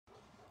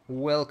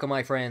Welcome,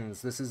 my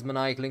friends. This is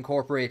Maniacal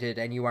Incorporated,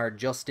 and you are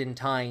just in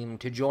time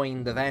to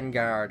join the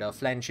vanguard of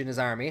Flanchina's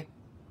army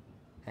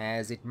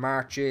as it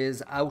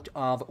marches out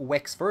of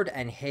Wexford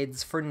and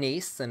heads for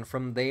Naas, and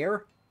from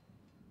there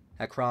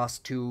across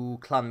to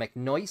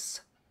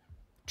Clonmacnoise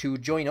to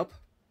join up,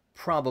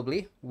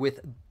 probably,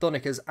 with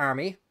Donnacha's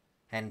army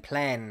and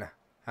plan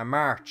a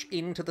march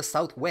into the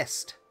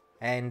southwest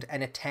and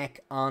an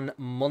attack on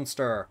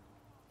Munster.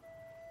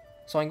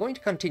 So I'm going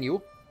to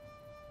continue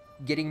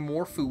getting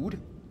more food,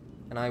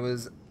 and I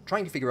was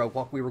trying to figure out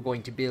what we were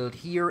going to build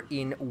here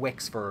in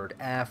Wexford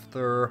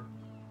after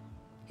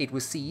it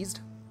was seized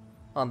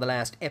on the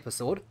last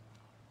episode.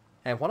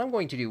 And what I'm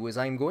going to do is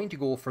I'm going to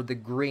go for the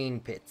grain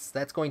pits.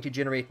 That's going to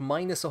generate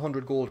minus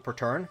 100 gold per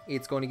turn.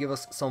 It's going to give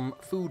us some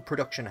food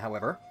production,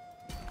 however.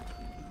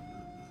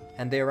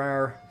 And there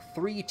are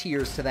 3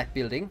 tiers to that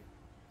building,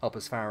 up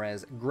as far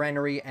as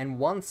granary, and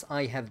once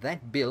I have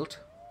that built,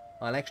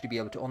 I'll actually be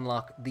able to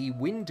unlock the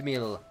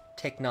windmill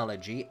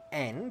technology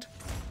and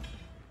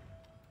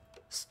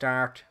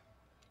start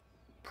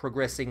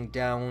progressing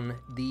down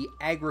the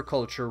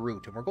agriculture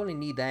route. And we're going to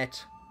need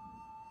that.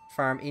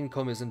 Farm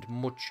income isn't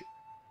much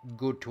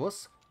good to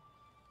us.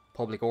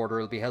 Public order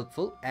will be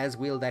helpful, as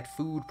will that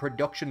food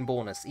production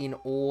bonus in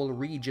all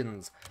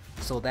regions.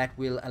 So that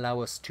will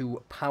allow us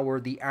to power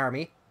the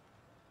army.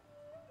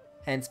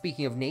 And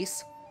speaking of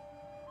Naas,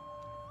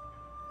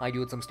 I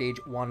do at some stage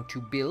want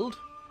to build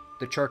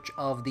the Church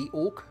of the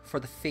Oak for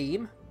the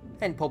fame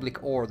and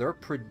public order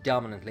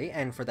predominantly,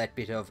 and for that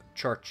bit of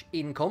church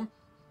income.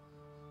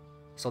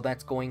 So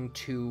that's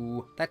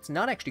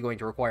not actually going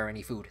to require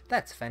any food.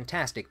 That's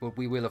fantastic, but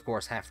we will of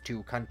course have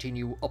to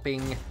continue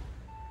upping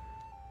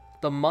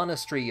the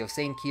monastery of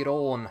St.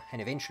 Kieran,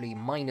 and eventually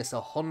minus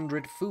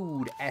 100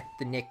 food at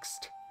the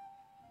next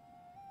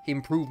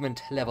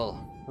improvement level.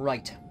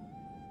 Right,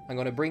 I'm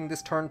going to bring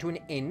this turn to an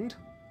end.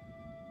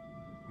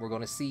 We're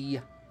going to see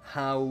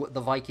how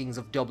the Vikings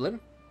of Dublin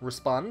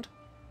respond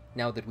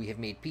now that we have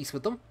made peace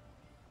with them,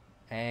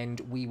 and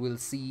we will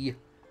see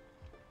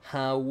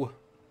how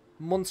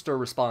Munster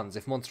responds,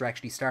 if Munster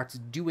actually starts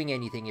doing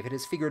anything, if it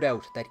has figured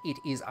out that it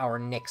is our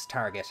next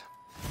target.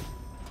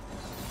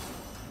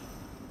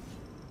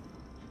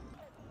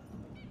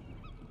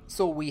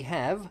 So we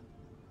have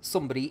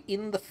somebody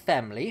in the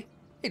family.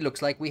 It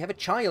looks like we have a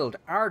child,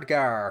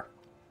 Ardgar.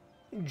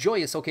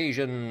 Joyous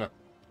occasion.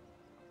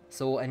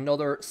 So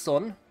another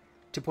son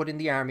to put in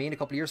the army in a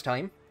couple of years'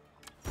 time.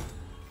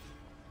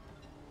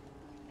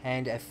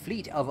 And a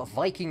fleet of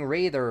Viking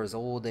raiders.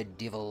 Oh, the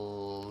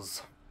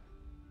devils.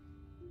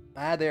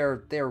 Ah,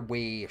 they're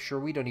way...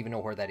 Sure, we don't even know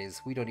where that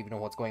is. We don't even know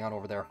what's going on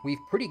over there. We've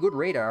pretty good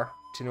radar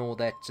to know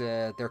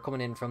that they're coming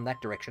in from that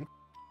direction.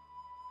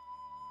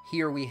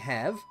 Here we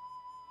have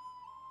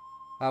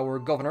our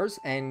governors,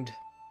 and...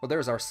 Well,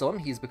 there's our son.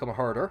 He's become a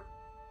herder.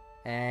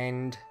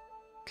 And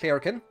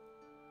Clerican,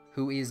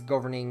 who is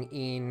governing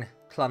in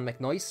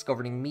Clonmacnoise,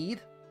 governing Mide.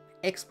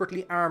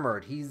 Expertly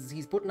armoured.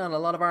 He's putting on a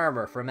lot of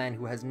armour for a man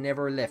who has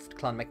never left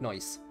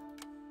Clonmacnoise.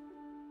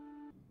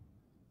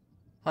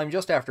 I'm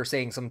just after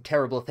saying some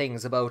terrible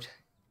things about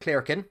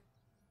Clerican.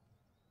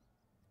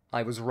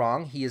 I was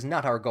wrong. He is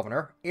not our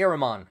governor.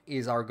 Eramon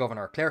is our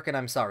governor. Clerican,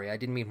 I'm sorry. I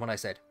didn't mean what I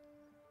said.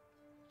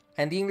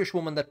 And the English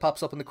woman that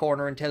pops up in the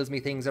corner and tells me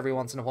things every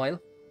once in a while,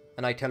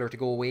 and I tell her to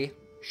go away,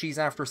 she's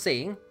after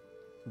saying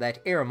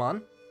that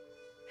Eramon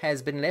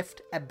has been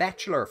left a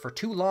bachelor for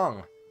too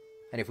long,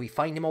 and if we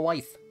find him a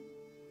wife,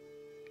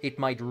 it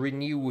might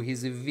renew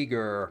his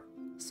vigour.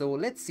 So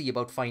let's see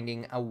about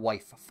finding a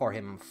wife for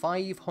him.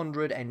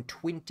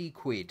 520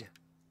 quid.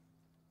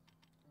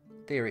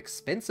 They're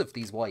expensive,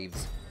 these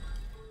wives.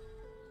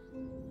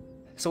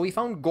 So we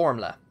found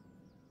Gormla.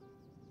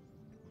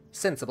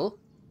 Sensible.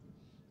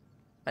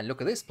 And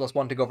look at this.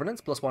 +1 to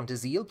governance, +1 to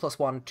zeal,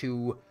 +1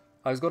 to...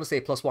 I was going to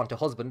say +1 to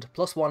husband,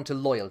 +1 to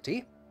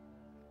loyalty.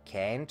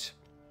 Can't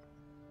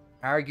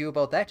argue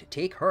about that.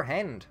 Take her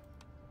hand.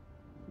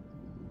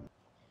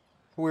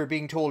 We're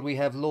being told we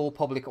have low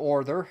public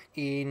order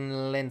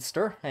in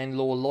Leinster and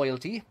low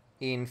loyalty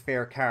in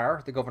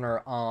Faircar, the governor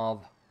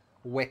of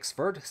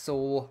Wexford,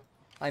 so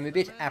I'm a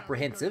bit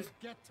apprehensive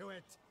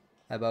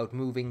about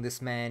moving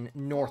this man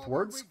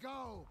northwards.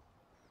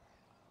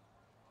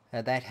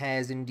 That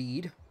has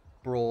indeed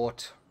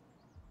brought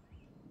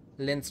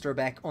Leinster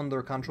back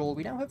under control.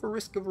 We now have a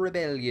risk of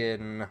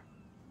rebellion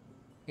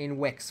in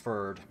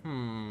Wexford.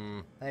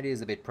 That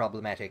is a bit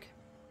problematic.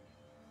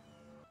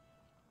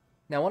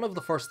 Now, one of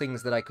the first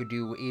things that I could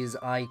do is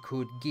I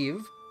could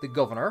give the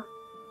governor,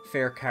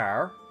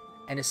 Faircar,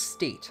 an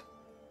estate.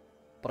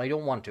 But I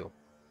don't want to.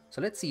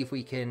 So let's see if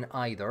we can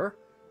either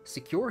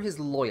secure his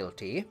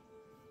loyalty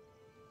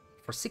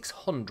for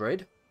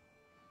 600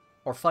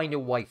 or find a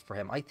wife for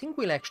him. I think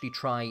we'll actually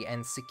try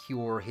and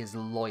secure his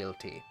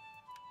loyalty.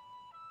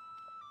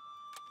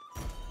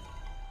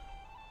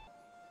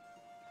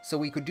 So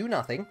we could do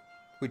nothing,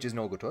 which is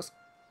no good to us.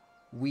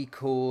 We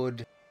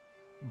could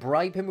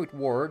bribe him with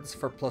words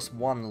for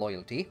 +1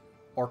 loyalty,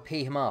 or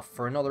pay him off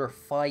for another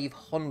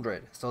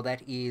 500. So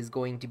that is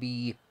going to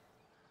be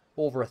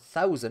over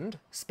 1,000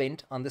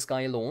 spent on this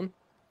guy alone.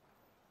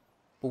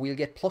 But we'll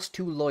get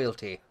 +2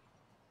 loyalty.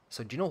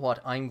 So do you know what?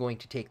 I'm going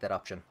to take that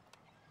option.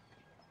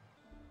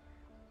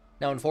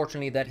 Now,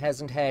 unfortunately, that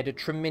hasn't had a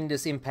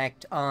tremendous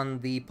impact on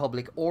the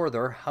public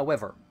order.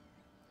 However,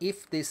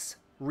 if this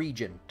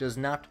region does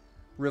not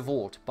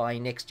revolt by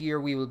next year,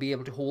 we will be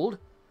able to hold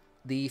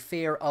the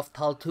Fair of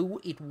Taltu.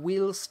 It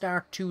will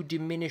start to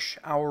diminish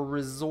our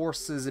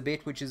resources a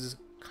bit, which is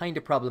kind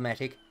of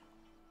problematic.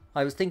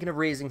 I was thinking of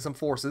raising some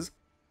forces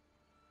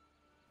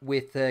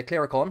with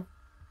Clericon,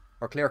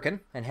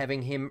 and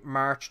having him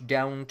march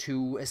down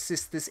to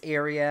assist this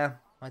area.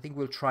 I think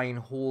we'll try and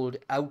hold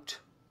out.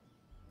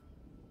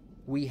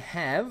 We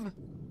have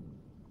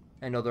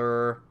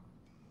another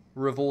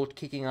revolt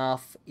kicking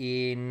off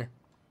in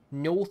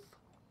Noth,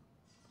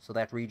 so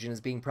that region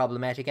is being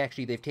problematic.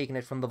 Actually, they've taken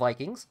it from the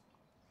Vikings.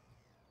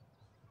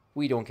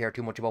 We don't care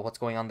too much about what's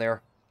going on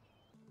there.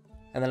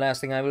 And the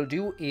last thing I will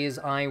do is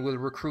I will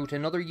recruit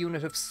another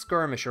unit of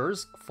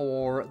skirmishers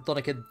for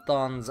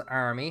Dunikadon's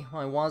army.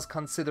 I was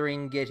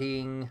considering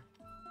getting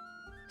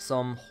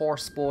some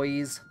horse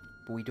boys,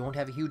 but we don't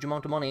have a huge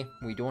amount of money.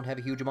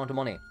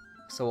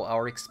 So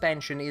our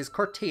expansion is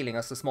curtailing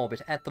us a small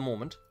bit at the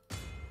moment.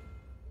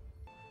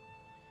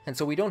 And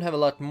so we don't have a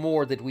lot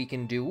more that we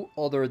can do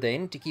other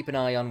than to keep an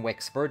eye on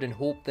Wexford and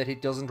hope that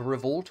it doesn't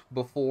revolt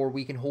before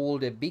we can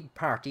hold a big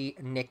party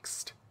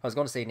next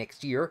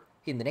year,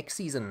 in the next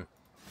season.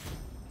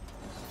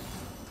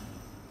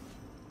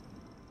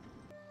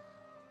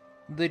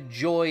 The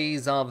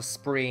joys of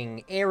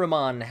spring.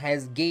 Ahriman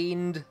has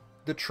gained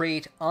the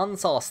trait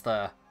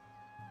Ansasta.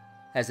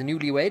 As a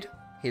newlywed,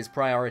 his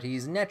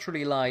priorities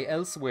naturally lie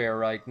elsewhere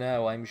right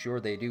now. I'm sure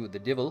they do, the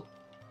devil.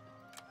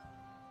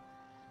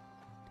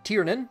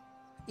 Tiernan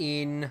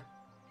in...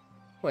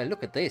 Well,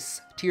 look at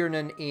this.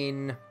 Tiernan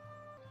in...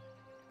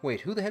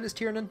 Wait, who the hell is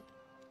Tiernan?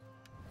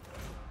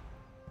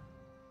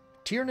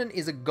 Tiernan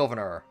is a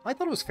governor. I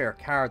thought it was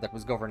Faircar that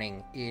was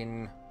governing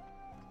in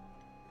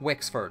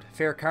Wexford.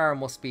 Faircar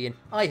must be in...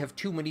 I have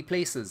too many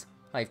places.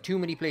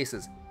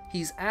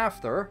 He's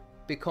after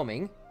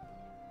becoming...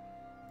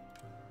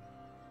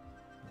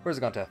 Where's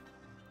it gone to?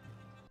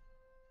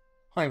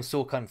 I'm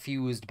so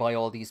confused by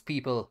all these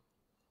people.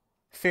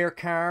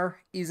 Faircar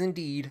is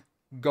indeed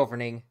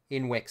governing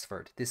in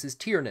Wexford. This is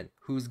Tiernan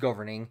who's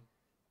governing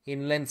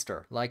in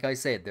Leinster. Like I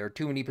said, there are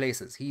too many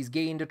places. He's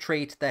gained a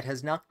trait that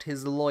has knocked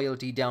his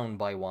loyalty down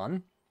by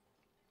 1.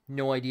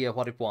 No idea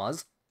what it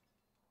was.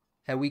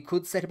 We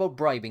could set about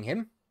bribing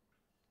him.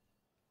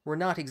 We're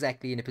not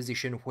exactly in a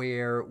position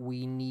where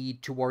we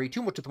need to worry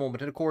too much at the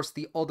moment. And of course,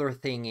 the other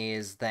thing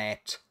is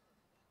that...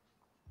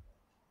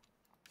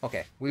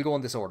 Okay, we'll go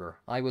in this order.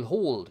 I will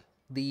hold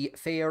the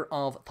Fair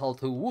of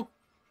Taltu.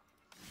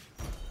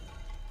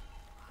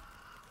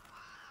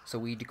 So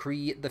we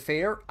decree the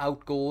fair.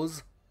 Out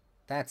goes...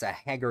 That's a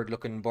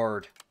haggard-looking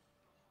bird.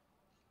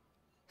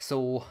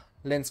 So,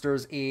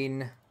 Leinster's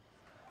in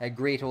a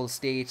great old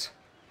state.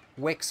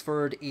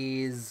 Wexford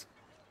is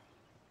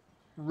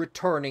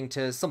returning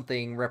to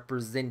something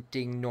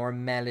representing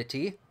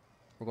normality.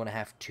 We're going to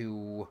have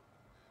to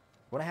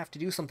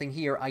do something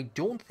here. I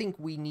don't think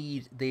we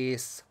need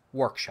this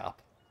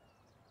workshop,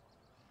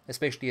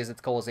 especially as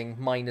it's causing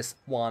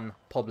 -1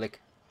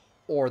 public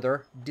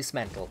order.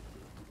 Dismantle.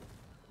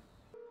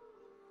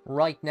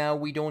 Right now,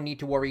 we don't need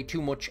to worry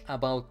too much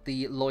about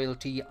the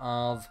loyalty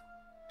of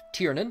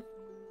Tiernan,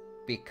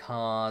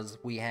 because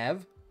we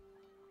have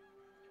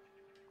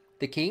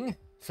the king,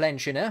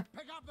 Flanchina,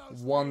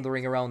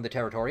 wandering around the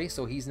territory,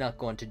 so he's not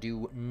going to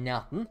do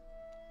nothing.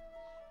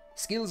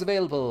 Skills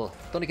available.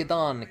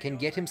 Dunikadon can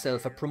get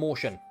himself a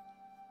promotion.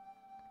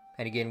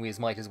 And again, we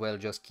might as well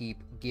just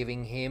keep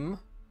giving him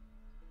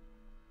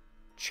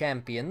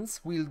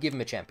champions. We'll give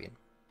him a champion.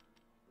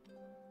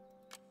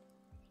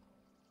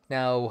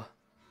 Now...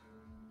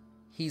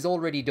 He's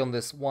already done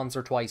this once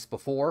or twice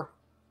before.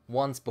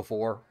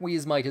 We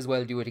might as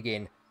well do it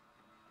again.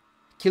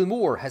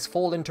 Kilmoor has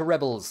fallen to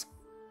rebels.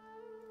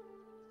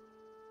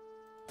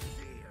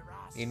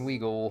 In we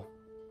go.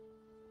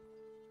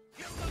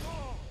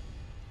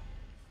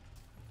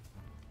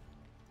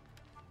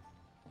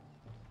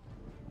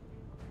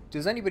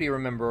 Does anybody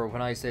remember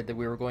when I said that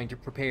we were going to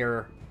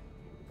prepare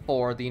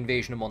for the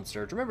invasion of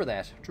Munster? Do you remember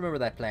that? Do you remember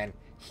that plan?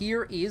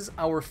 Here is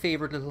our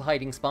favourite little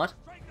hiding spot.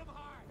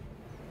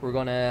 We're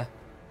gonna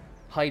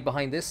hide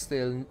behind this.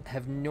 They'll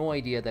have no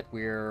idea that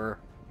we're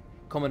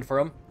coming for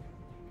them.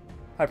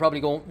 I probably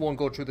won't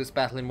go through this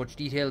battle in much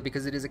detail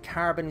because it is a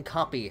carbon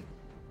copy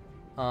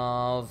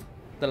of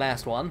the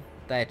last one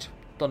that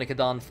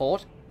Dunikadon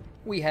fought.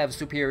 We have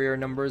superior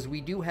numbers. We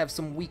do have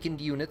some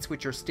weakened units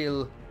which are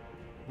still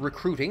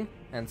recruiting,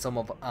 and some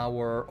of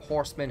our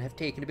horsemen have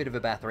taken a bit of a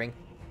battering,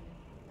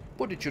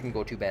 but it shouldn't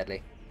go too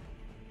badly.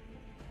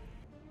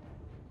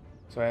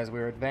 So as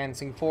we're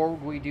advancing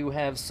forward, we do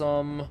have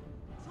some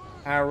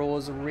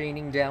arrows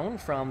raining down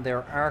from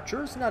their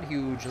archers. Not a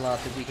huge lot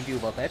that we can do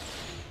about that.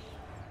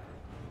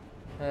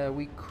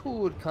 We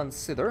could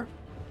consider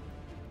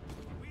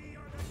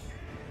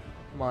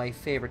my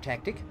favorite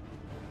tactic.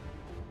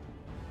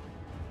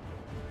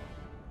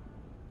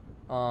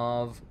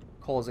 of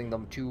causing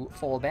them to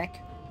fall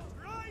back.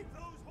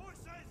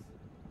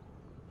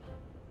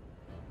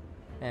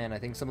 And I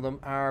think some of them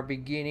are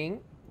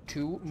beginning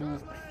to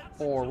move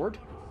forward.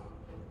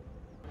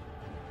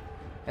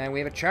 And we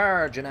have a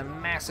charge, and a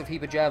massive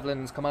heap of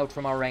javelins come out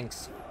from our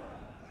ranks.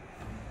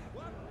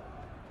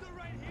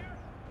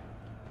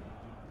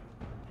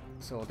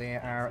 So they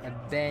are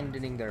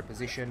abandoning their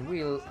position.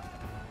 We'll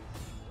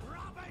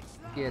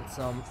get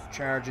some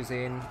charges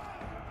in.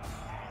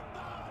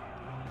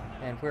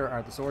 And where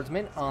are the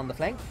swordsmen? On the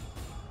flank.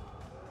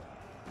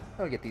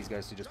 I'll get these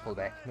guys to just pull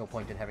back. No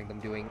point in having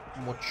them doing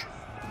much.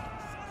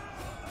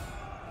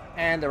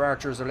 And their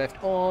archers are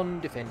left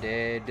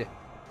undefended.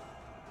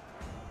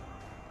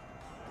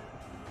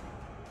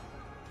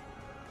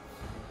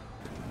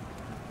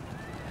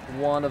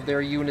 One of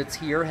their units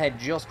here had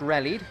just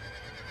rallied.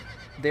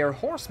 Their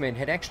horsemen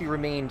had actually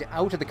remained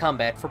out of the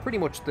combat for pretty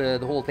much the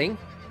whole thing.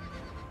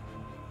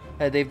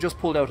 They've just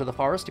pulled out of the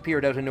forest,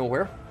 appeared out of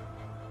nowhere.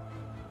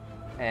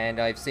 And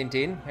I've sent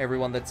in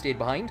everyone that stayed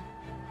behind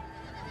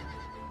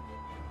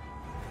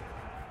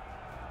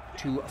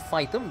to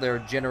fight them. Their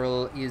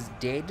general is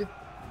dead.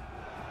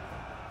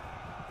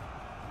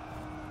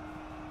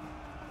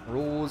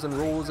 Rows and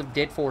rows of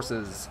dead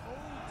forces.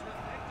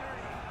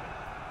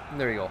 And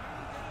there you go.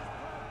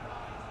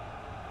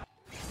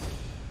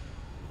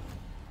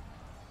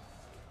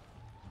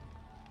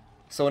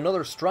 So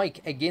another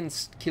strike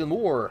against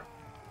Kilmore.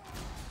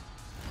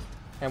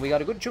 And we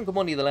got a good chunk of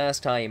money the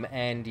last time,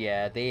 and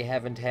yeah, they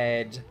haven't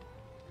had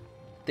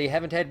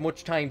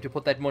much time to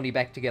put that money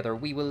back together.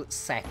 We will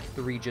sack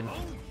the region.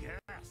 Oh,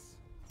 yes.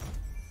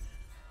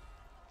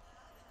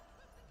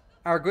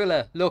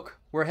 Arguilla, look,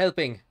 we're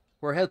helping.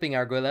 We're helping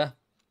Arguilla.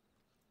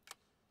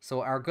 So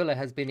Arguilla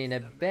has been in a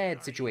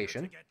bad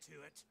situation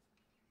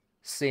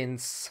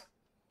since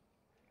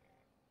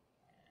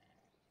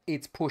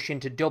its push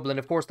into Dublin.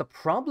 Of course, the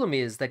problem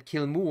is that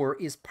Kilmore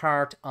is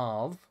part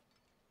of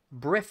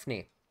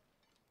Breffni.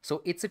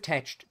 So it's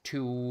attached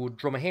to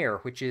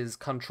Dromahare, which is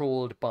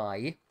controlled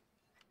by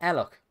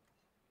Alloch.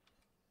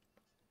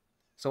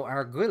 So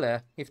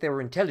Arguilla, if they were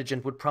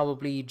intelligent, would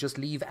probably just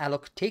leave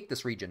Alloch take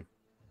this region.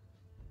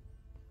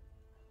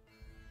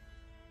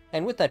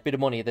 And with that bit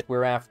of money that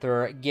we're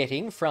after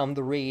getting from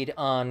the raid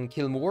on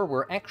Kilmore,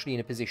 we're actually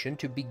in a position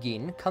to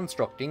begin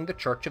constructing the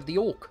Church of the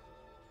Oak.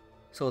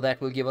 So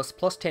that will give us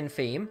plus 10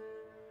 fame,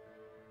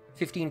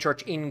 15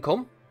 church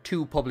income,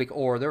 2 public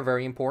order,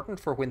 very important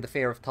for when the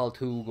Fair of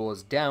Taltu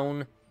goes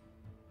down.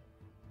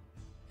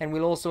 And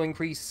we'll also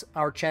increase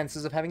our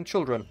chances of having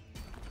children.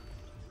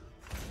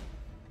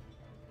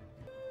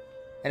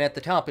 And at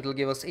the top it'll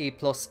give us a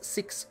plus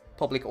 6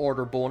 public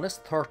order bonus,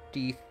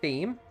 30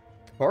 fame,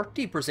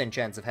 30%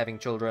 chance of having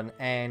children,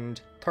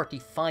 and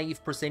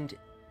 35%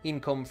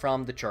 income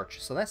from the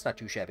church. So that's not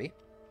too shabby.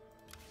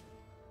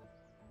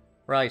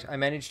 Right, I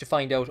managed to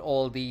find out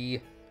all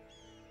the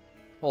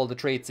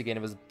traits again.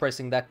 I was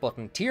pressing that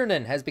button.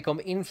 Tiernan has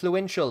become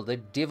influential, the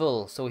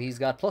devil. So he's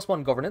got plus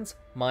 1 governance,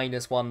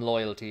 minus 1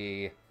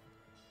 loyalty.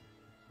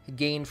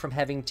 Gained from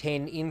having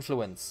 10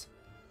 influence.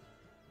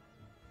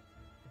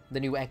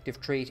 The new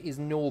active trait is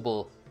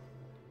noble.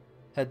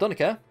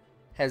 Donica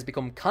has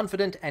become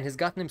confident and has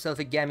gotten himself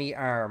a gammy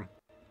arm.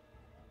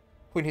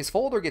 When his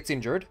father gets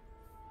injured,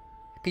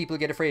 people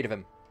get afraid of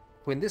him.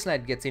 When this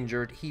lad gets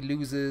injured, he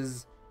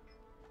loses...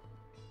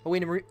 Oh,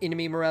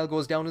 enemy morale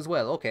goes down as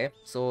well. Okay,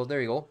 so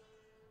there you go.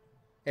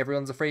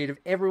 Everyone's afraid of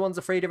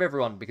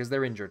everyone because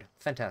they're injured.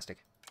 Fantastic.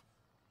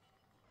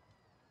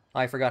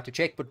 I forgot to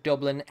check, but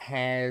Dublin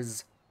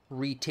has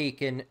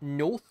retaken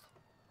Noth.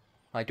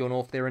 I don't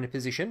know if they're in a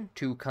position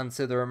to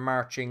consider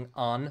marching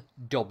on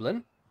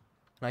Dublin.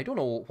 And I don't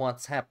know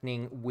what's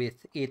happening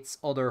with its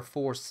other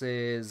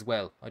forces.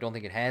 Well, I don't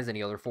think it has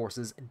any other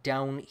forces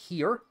down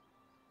here.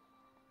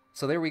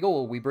 So there we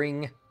go. We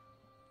bring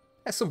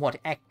a somewhat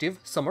active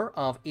summer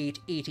of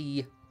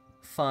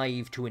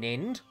 885 to an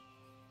end.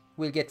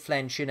 We'll get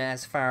Flanchina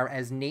as far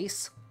as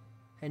Nace,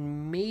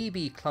 and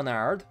maybe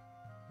Clonard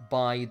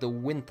by the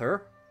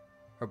winter,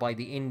 or by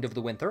the end of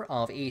the winter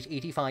of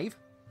 885.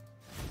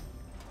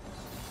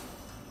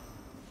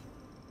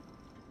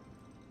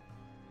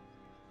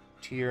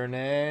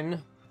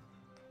 Tiernan,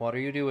 what are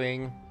you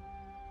doing?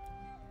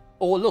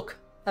 Oh look,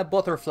 a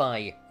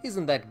butterfly.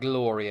 Isn't that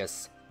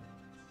glorious?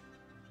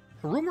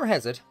 Rumour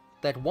has it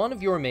that one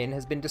of your men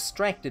has been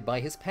distracted by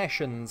his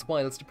passions,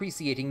 whilst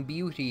appreciating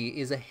beauty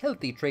is a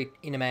healthy trait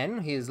in a man.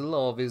 His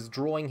love is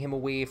drawing him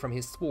away from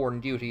his sworn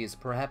duties.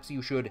 Perhaps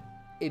you should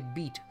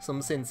beat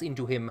some sense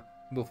into him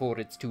before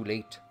it's too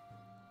late.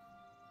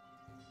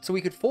 So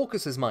we could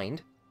focus his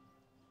mind,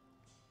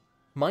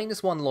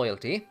 minus 1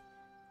 loyalty,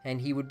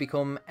 and he would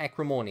become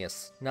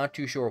acrimonious. Not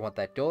too sure what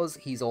that does.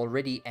 He's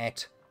already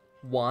at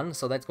 1,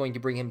 so that's going to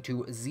bring him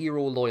to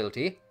 0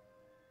 loyalty.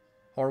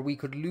 Or we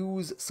could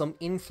lose some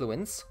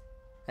influence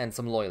and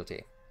some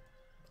loyalty.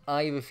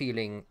 I have a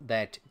feeling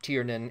that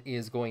Tiernan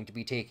is going to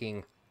be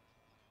taking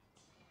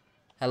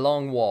a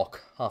long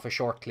walk off a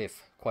short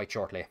cliff quite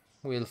shortly.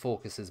 We'll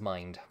focus his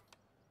mind.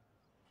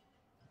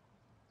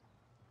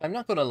 I'm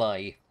not gonna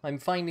lie, I'm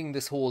finding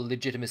this whole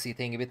legitimacy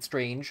thing a bit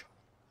strange.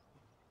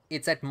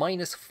 It's at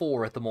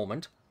 -4 at the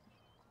moment.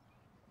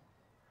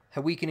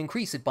 We can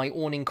increase it by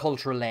owning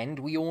cultural land.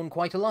 We own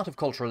quite a lot of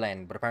cultural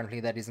land, but apparently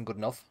that isn't good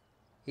enough.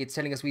 It's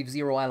telling us we've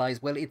 0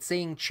 allies. Well, it's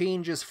saying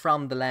changes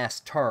from the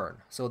last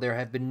turn, so there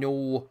have been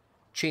no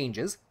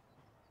changes.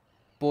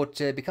 But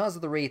because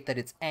of the rate that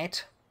it's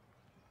at,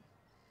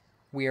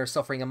 we are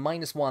suffering a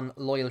 -1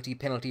 loyalty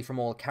penalty from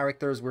all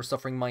characters. We're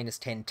suffering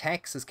 -10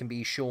 tax, as can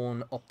be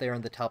shown up there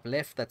in the top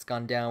left. That's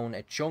gone down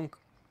a chunk.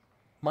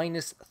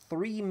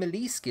 -3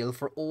 melee skill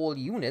for all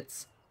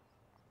units.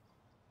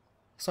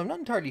 So I'm not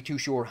entirely too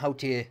sure how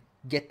to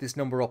get this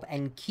number up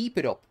and keep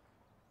it up.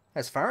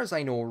 As far as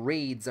I know,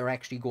 raids are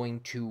actually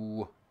going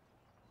to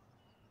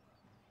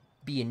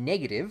be a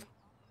negative.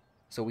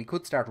 So we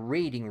could start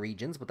raiding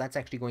regions, but that's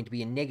actually going to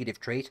be a negative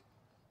trait.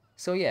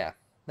 So yeah,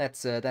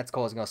 that's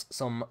causing us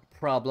some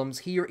problems.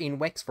 Here in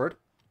Wexford,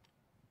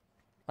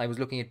 I was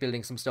looking at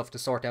building some stuff to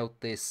sort out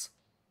this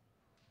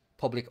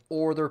public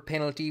order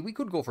penalty. We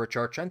could go for a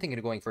church. I'm thinking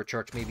of going for a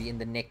church maybe in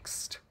the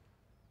next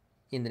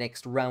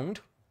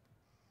round.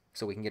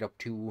 So we can get up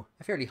to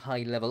a fairly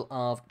high level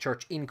of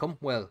church income.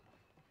 Well,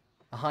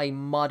 a high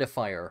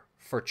modifier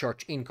for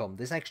church income.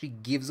 This actually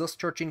gives us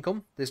church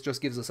income. This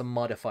just gives us a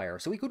modifier.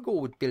 So we could go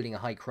with building a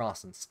high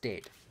cross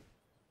instead.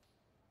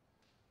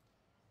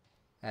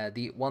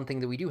 The one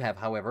thing that we do have,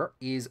 however,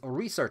 is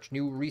research.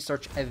 New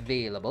research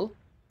available.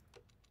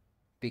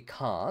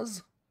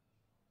 Because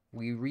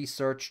we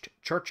researched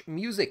church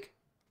music.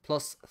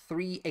 Plus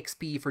 3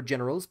 XP for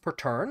generals per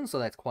turn. So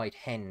that's quite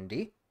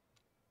handy.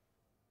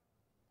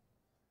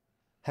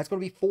 That's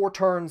going to be 4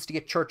 turns to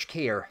get church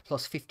care,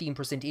 plus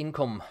 15%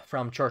 income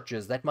from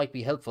churches. That might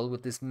be helpful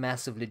with this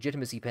massive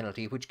legitimacy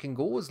penalty, which can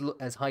go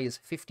as high as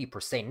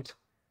 50%.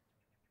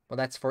 Well,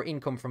 that's for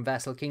income from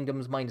vassal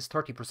kingdoms, minus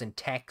 30%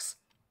 tax.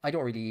 I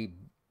don't really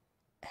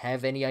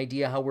have any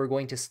idea how we're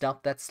going to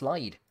stop that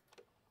slide.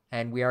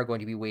 And we are going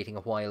to be waiting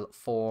a while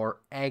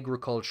for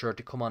agriculture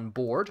to come on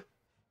board.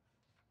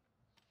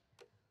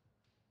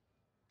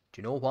 Do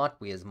you know what?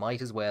 We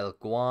might as well.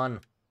 Go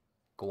on.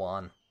 Go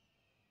on.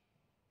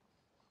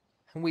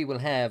 We will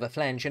have a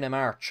flange and a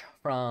march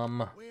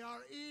from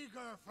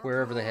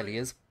wherever the hell he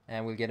is,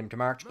 and we'll get him to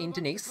march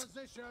into Nice.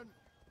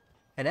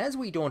 And as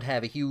we don't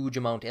have a huge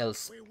amount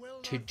else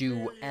to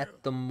do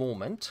at the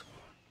moment,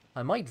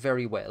 I might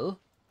very well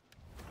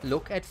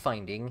look at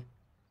finding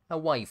a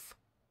wife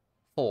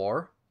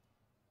for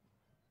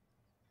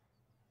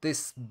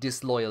this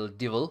disloyal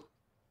divil.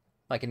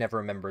 I can never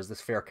remember, is this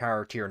Fair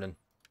Car Tiernan?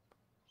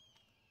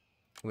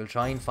 We'll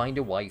try and find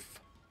a wife.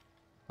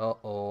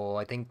 Uh-oh,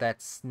 I think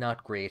that's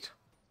not great.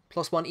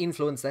 +1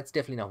 influence, that's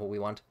definitely not what we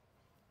want.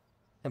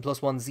 And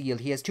 +1 zeal.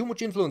 He has too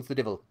much influence, the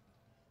devil.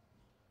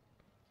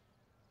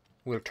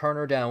 We'll turn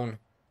her down.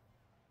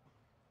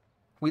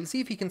 We'll see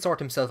if he can sort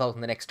himself out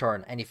in the next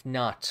turn. And if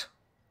not,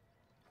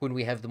 when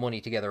we have the money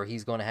together,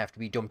 he's going to have to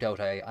be dumped out,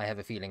 I have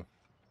a feeling.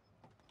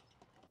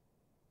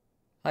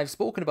 I've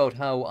spoken about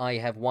how I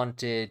have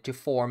wanted to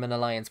form an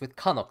alliance with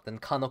Connacht, and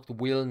Connacht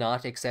will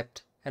not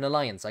accept an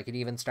alliance. I could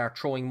even start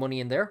throwing money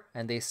in there,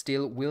 and they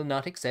still will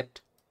not accept.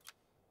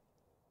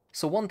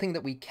 So one thing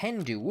that we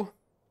can do,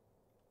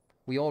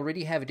 we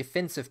already have a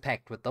defensive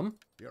pact with them.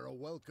 You're a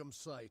welcome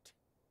sight.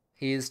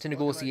 Is to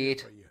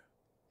negotiate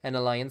an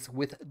alliance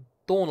with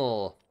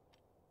Donal.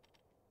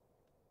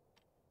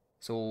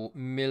 So,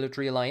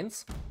 military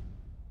alliance.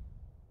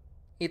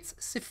 It's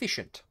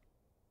sufficient.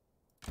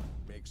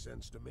 Makes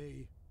sense to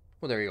me.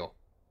 Well, there you go.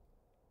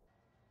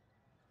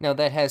 Now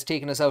that has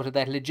taken us out of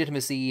that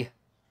legitimacy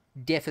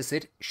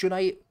deficit. Should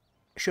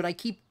I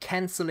keep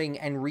cancelling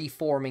and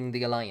reforming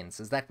the alliance?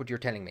 Is that what you're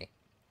telling me?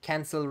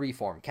 Cancel,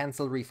 reform,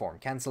 cancel, reform,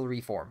 cancel,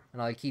 reform.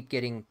 And I'll keep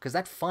getting... because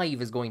that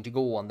 5 is going to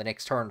go on the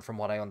next turn from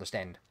what I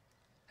understand.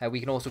 We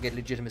can also get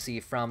legitimacy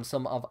from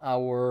some of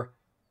our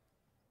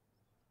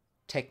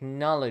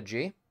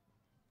technology.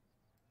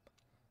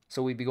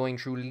 So we'd be going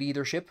through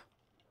leadership.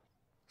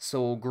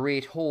 So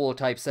Great Hole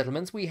type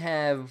settlements. We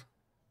have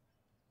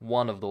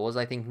one of those,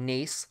 I think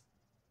Nace.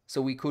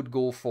 So we could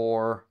go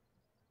for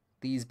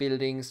these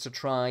buildings to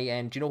try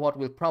and, you know what,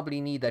 we'll probably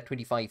need that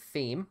 25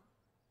 fame.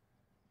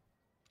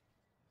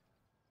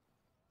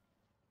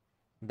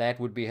 That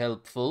would be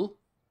helpful.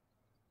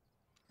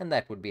 And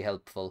that would be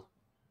helpful.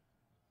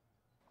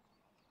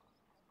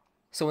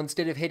 So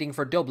instead of heading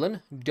for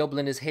Dublin,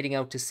 Dublin is heading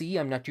out to sea.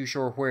 I'm not too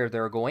sure where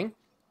they're going.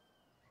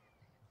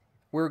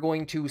 We're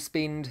going to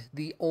spend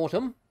the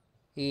autumn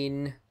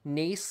in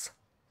Nace.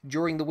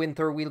 During the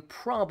winter, we'll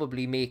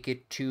probably make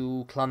it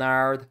to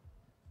Clonard.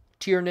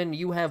 Tiernan,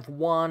 you have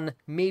 1,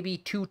 maybe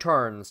 2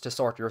 turns to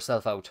sort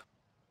yourself out.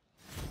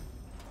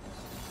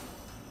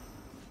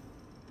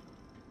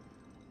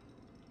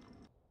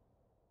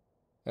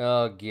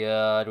 Oh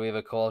god, we have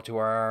a call to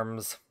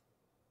arms.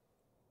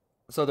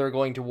 So they're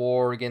going to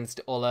war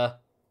against Ulla.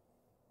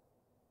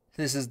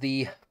 This is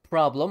the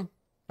problem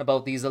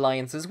about these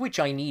alliances, which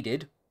I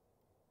needed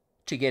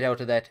to get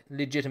out of that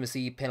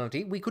legitimacy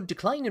penalty. We could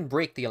decline and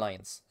break the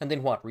alliance. And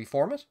then what,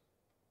 reform it?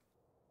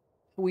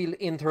 we'll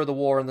enter the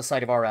war on the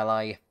side of our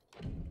ally.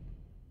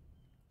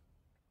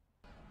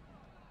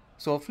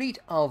 So a fleet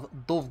of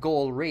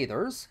Dovegol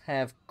raiders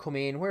have come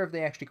in. Where have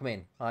they actually come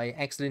in? I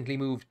accidentally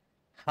moved.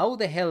 How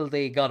the hell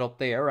they got up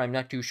there, I'm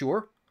not too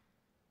sure.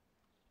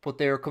 But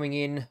they're coming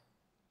in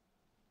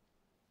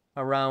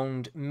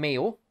around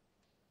Mayo.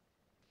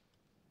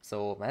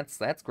 So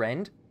that's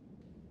grand.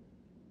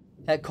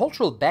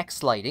 Cultural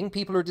backsliding.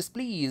 People are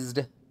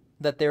displeased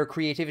that their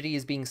creativity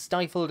is being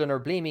stifled and are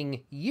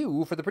blaming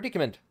you for the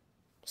predicament.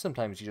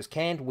 Sometimes you just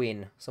can't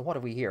win. So what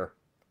have we here?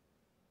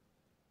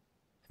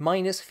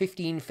 Minus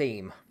 15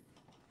 fame.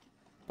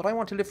 But I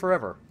want to live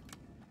forever.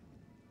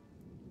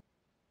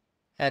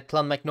 At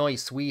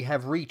Clonmacnoise, we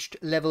have reached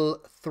level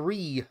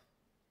 3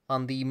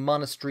 on the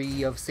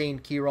Monastery of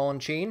St. Ciarán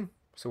chain.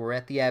 So we're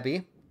at the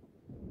Abbey.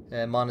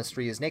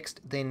 Monastery is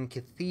next, then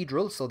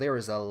Cathedral. So there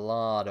is a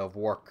lot of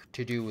work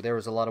to do. There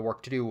is a lot of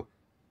work to do.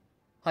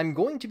 I'm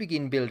going to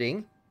begin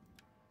building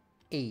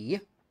a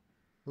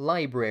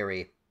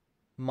library.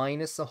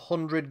 Minus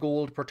 100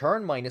 gold per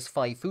turn, minus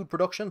 5 food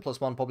production,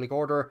 plus 1 public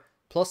order,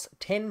 plus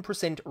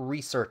 10%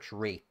 research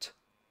rate.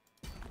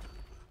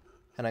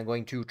 And I'm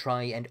going to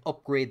try and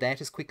upgrade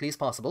that as quickly as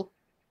possible.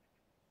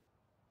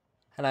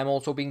 And I'm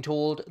also being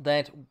told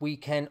that we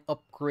can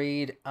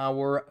upgrade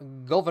our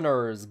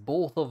governors,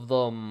 both of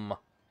them.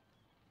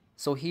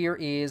 So here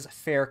is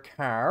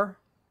Faircar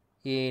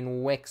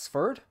in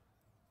Wexford.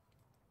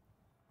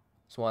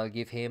 So I'll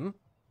give him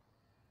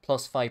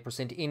plus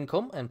 5%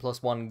 income and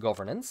plus 1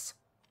 governance.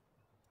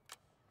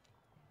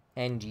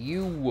 And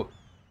you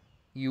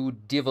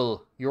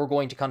divil, you're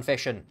going to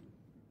confession.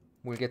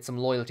 We'll get some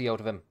loyalty out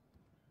of him.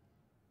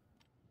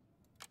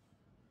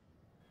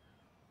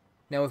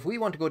 Now, if we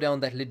want to go down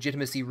that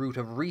legitimacy route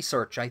of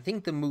research, I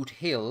think the Moot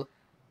Hill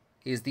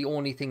is the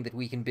only thing that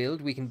we can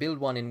build. We can build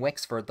one in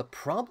Wexford. The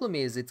problem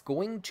is it's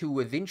going to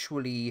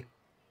eventually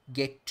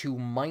get to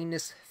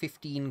minus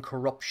 15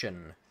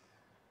 corruption.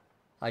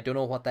 I don't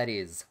know what that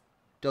is.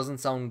 Doesn't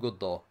sound good,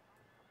 though.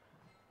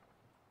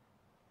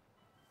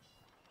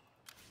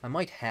 I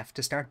might have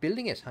to start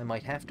building it. I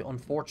might have to,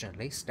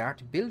 unfortunately,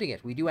 start building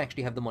it. We do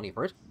actually have the money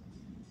for it.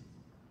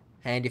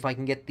 And if I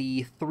can get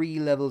the 3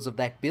 levels of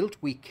that built,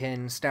 we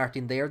can start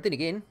in there. Then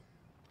again,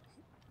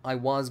 I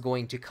was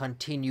going to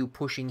continue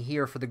pushing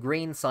here for the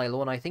grain silo,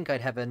 and I think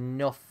I'd have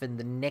enough in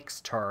the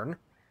next turn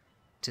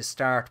to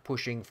start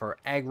pushing for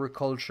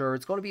agriculture.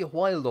 It's going to be a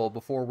while, though,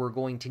 before we're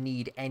going to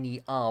need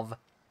any of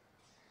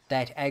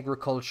that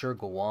agriculture.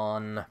 Go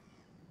on.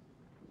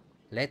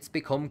 Let's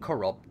become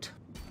corrupt.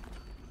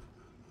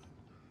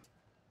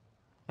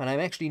 And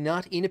I'm actually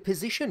not in a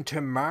position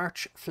to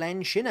march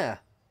Flanshina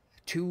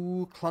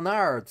to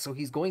Clonard, so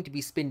he's going to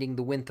be spending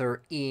the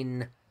winter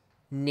in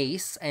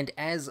Naas. And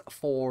as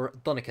for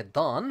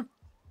Donegal,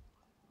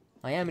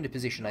 I am in a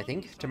position, I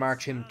think, to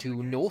march him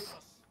to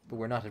Noth, but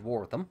we're not at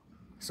war with them.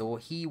 So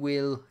he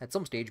will, at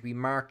some stage, be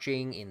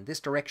marching in this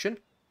direction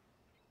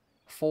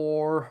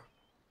for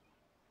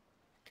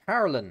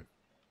Carlin.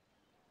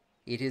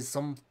 It is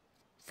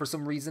for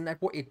some reason,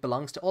 it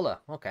belongs to Ulla.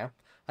 Okay.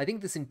 I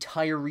think this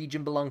entire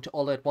region belonged to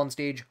Ulla at one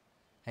stage,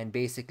 and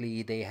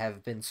basically they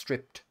have been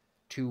stripped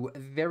to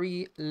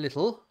very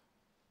little.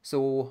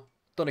 So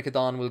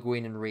Donegal will go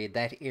in and raid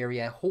that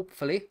area,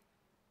 hopefully.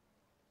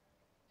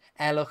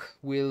 Alloch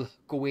will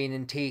go in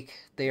and take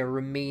their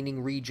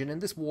remaining region, and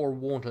this war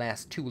won't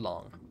last too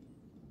long.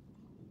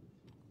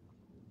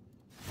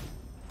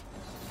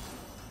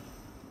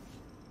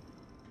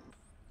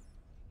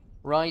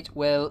 Right,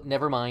 well,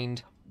 never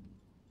mind.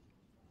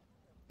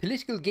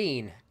 Political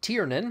gain.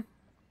 Tiernan.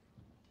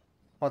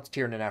 What's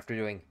Tiernan after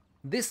doing?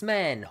 This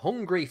man,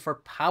 hungry for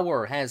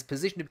power, has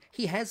positioned...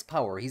 He has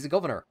power, he's a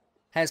governor.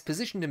 Has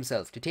positioned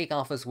himself to take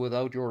office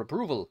without your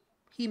approval.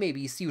 He may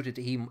be suited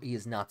to... He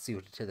is not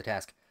suited to the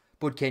task.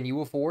 But can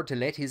you afford to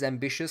let his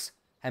ambitions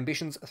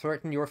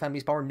threaten your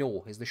family's power?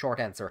 No, is the short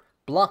answer.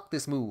 Block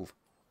this move.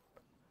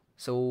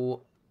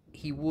 So,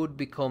 he would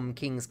become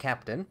King's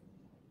Captain.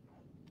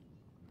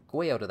 Go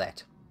way out of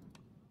that.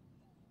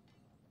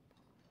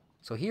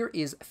 So here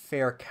is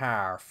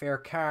Faircar.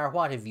 Faircar,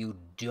 what have you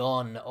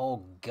done?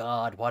 Oh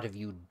God, what have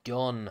you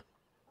done?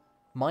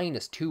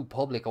 -2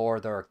 public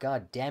order.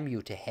 God damn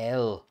you to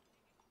hell.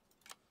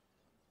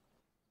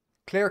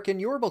 Clerkin,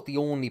 you're about the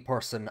only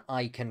person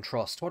I can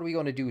trust. What are we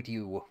going to do with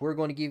you? We're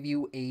going to give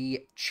you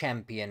a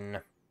champion.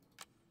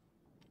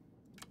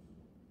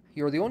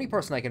 You're the only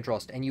person I can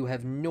trust, and you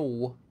have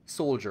no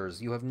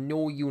soldiers. You have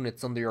no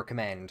units under your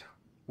command.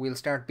 We'll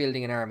start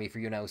building an army for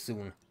you now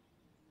soon.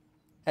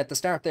 At the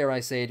start there I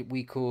said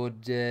we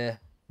could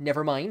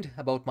never mind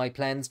about my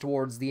plans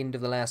towards the end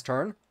of the last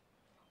turn.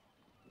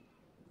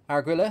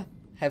 Arguilla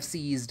have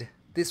seized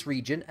this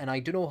region, and I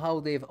don't know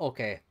how they've...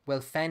 Okay, well,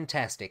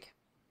 fantastic.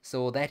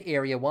 So that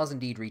area was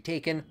indeed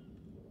retaken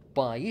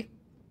by...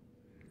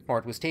 Or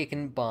it was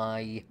taken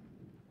by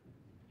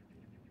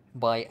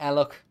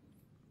Alloch.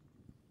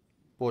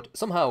 But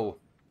somehow,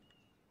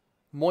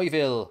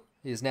 Moyville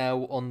is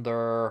now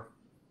under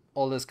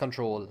Ulla's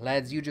control.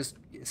 Lads, you just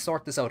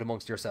sort this out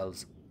amongst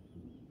yourselves.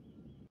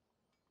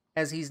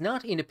 as he's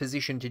not in a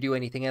position to do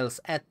anything else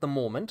at the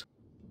moment.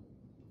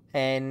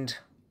 And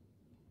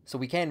so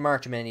we can't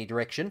march him in any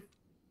direction.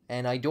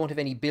 And I don't have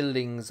any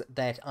buildings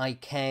that I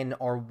can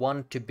or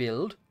want to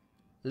build.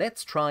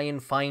 Let's try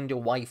and find a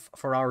wife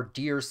for our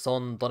dear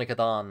son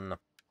Dunicadon.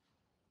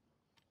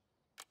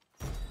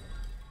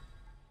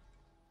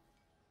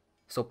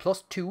 So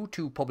 +2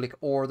 to public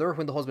order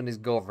when the husband is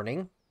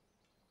governing.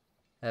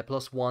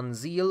 +1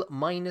 zeal,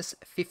 minus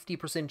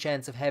 50%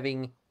 chance of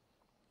having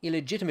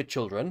illegitimate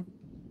children.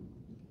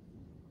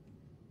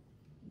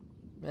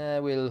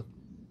 We'll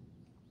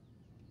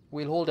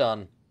hold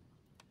on.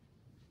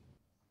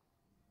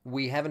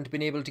 We haven't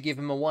been able to give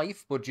him a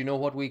wife, but you know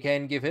what we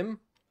can give him?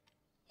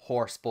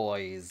 Horse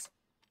boys.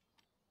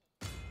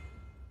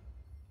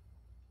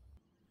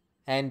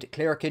 And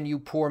Clerkin, you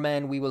poor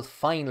man, we will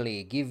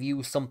finally give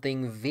you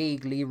something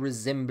vaguely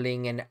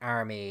resembling an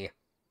army.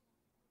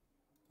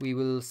 We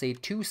will say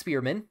 2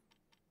 spearmen.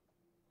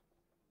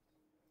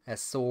 A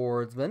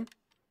swordsman.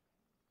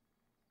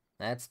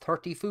 That's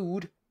 30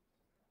 food.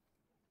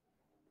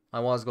 I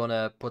was going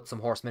to put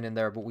some horsemen in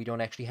there, but we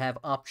don't actually have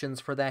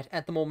options for that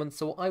at the moment,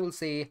 so I will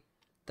say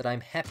that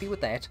I'm happy with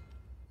that.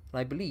 And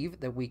I believe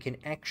that we can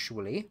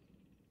actually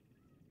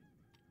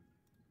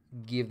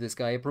give this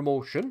guy a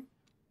promotion.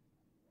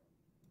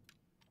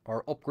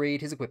 Or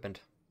upgrade his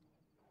equipment.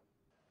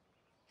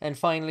 And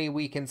finally,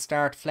 we can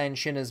start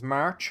Flanchina's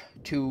march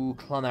to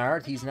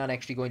Clonard. He's not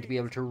actually going to be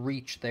able to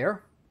reach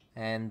there.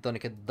 And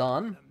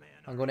Dunicadon,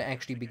 I'm going to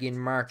actually begin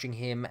marching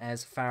him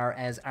as far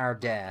as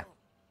Ardagh.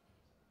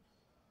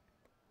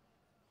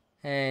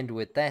 And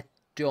with that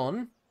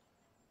done,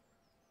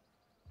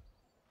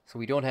 so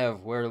we don't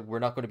have, we're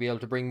not going to be able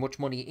to bring much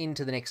money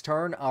into the next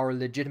turn. Our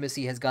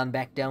legitimacy has gone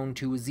back down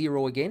to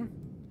 0 again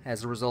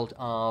as a result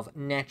of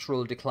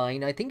natural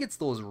decline. I think it's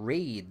those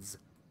raids,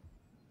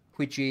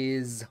 which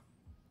is,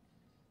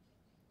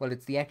 well,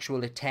 it's the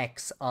actual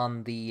attacks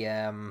on the,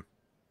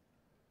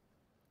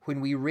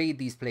 when we raid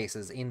these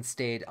places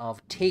instead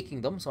of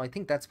taking them. So I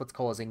think that's what's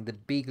causing the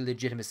big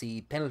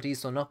legitimacy penalties,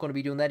 so I'm not going to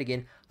be doing that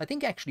again. I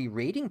think actually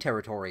raiding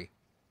territory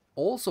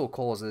also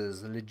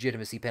causes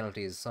legitimacy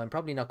penalties, so I'm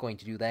probably not going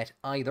to do that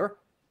either.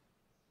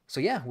 So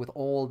yeah, with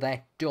all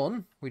that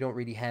done, we don't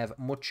really have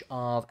much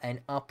of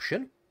an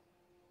option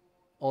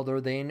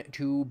other than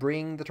to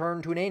bring the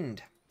turn to an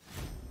end.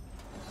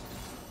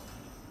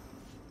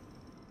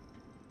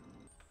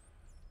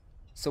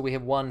 So we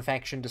have one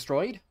faction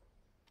destroyed,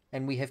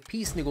 and we have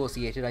peace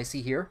negotiated, I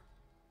see here,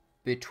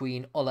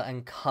 between Ulla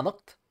and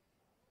Connacht.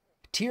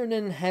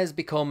 Tiernan has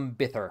become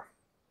bitter,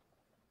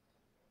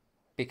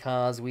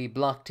 because we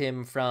blocked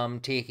him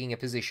from taking a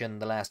position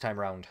the last time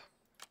round.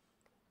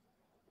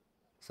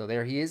 So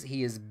there he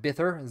is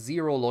bitter,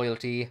 0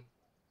 loyalty.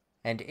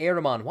 And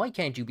Eramon, why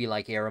can't you be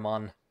like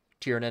Eramon,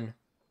 Tiernan?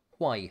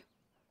 Why?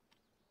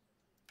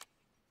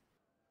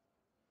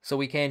 So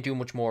we can't do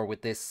much more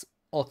with this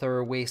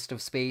utter waste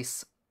of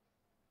space.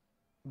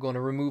 Going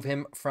to remove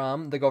him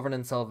from the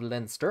governance of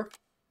Leinster.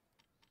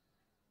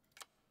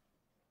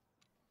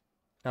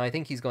 Now I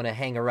think he's going to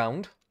hang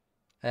around.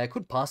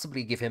 Could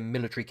possibly give him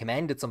military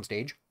command at some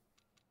stage.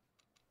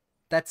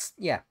 That's,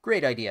 yeah,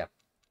 great idea.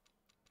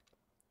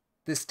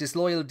 This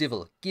disloyal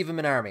divil, give him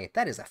an army.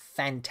 That is a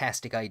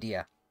fantastic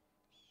idea.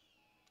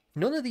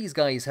 None of these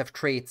guys have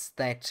traits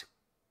that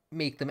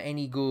make them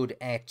any good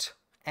at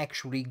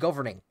actually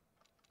governing.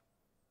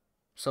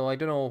 So I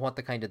don't know what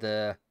the kind of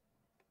the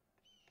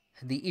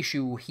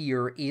issue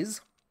here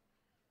is.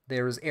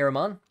 There's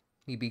Eramon.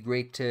 He'd be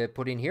great to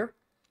put in here.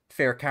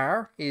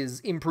 Faircar is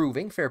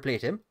improving. Fair play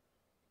to him.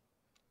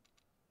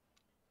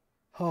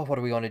 Oh, what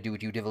are we going to do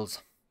with you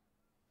divils?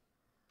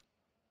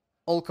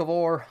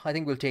 Ulcavor. I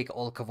think we'll take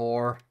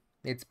Ulcavor.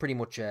 It's pretty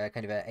much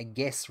kind of a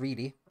guess,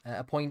 really.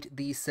 Appoint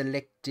the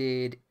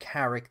selected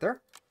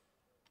character.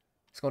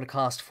 It's going to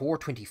cost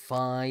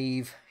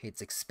 425.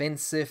 It's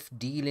expensive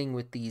dealing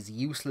with these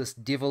useless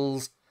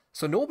divils.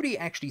 So nobody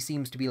actually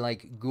seems to be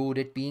like good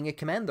at being a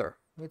commander.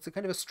 It's a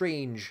kind of a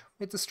strange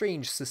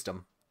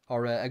system.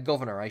 Or a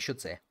governor, I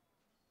should say.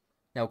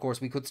 Now, of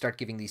course, we could start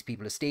giving these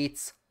people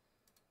estates.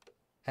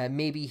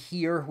 Maybe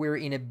here we're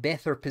in a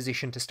better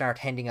position to start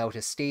handing out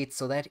estates.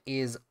 So that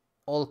is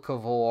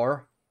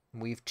Ulcavor.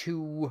 We've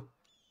 2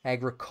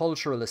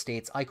 agricultural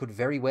estates. I could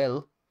very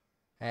well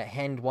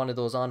hand one of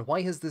those on.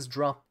 Why has this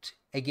dropped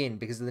again?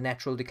 Because of the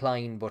natural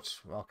decline, but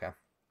okay.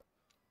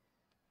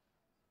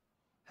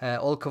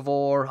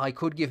 Ulcavor, I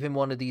could give him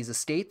one of these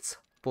estates,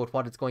 but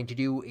what it's going to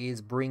do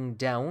is bring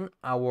down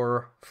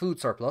our food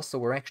surplus. So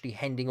we're actually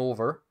handing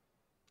over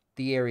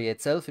the area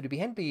itself. It would be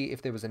handy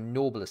if there was a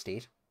noble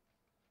estate.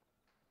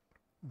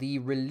 The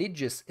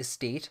religious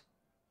estate,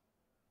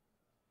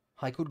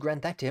 I could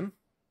grant that to him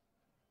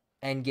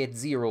and get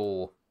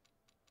 0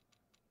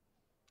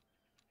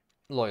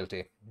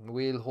 loyalty.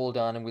 We'll hold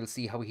on and we'll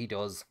see how he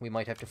does. We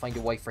might have to find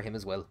a wife for him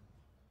as well.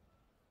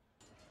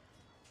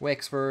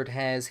 Wexford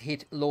has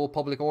hit low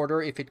public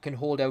order. If it can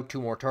hold out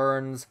 2 more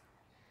turns,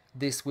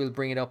 this will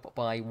bring it up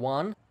by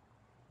 1.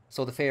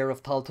 So the Fair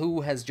of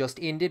Talthu has just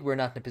ended. We're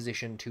not in a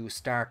position to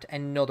start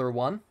another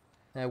one.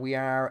 We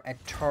are a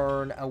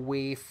turn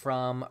away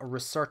from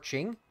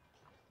researching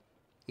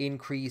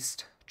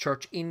increased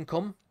church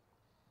income.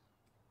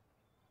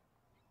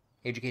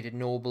 Educated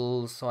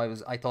nobles, so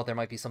I thought there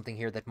might be something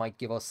here that might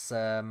give us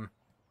a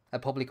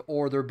public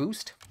order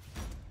boost.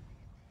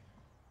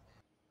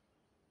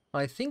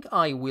 I think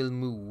I will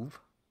move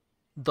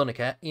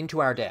Donica into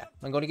Ardea.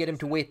 I'm going to get him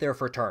to wait there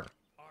for a turn,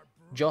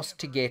 just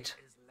to get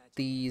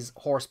these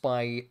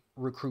horsebuy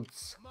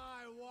recruits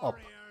up.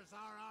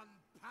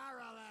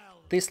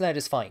 This lad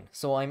is fine,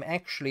 so I'm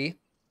actually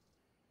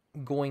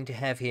going to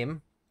have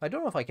him... I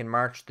don't know if I can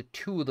march the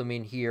two of them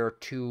in here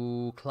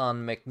to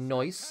Clan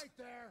MacNoise.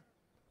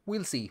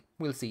 We'll see,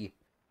 we'll see.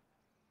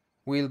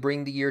 We'll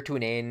bring the year to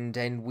an end,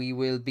 and we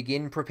will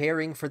begin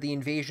preparing for the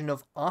invasion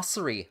of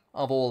Ossory,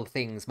 of all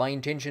things. My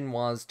intention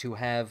was to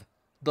have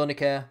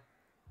Donica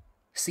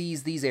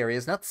seize these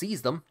areas, not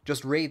seize them,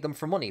 just raid them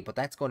for money, but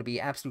that's going to be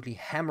absolutely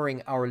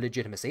hammering our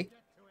legitimacy.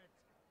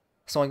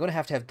 So I'm going to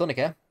have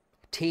Donica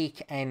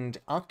take and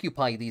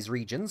occupy these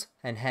regions,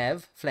 and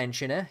have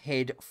Flanshina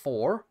head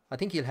for... I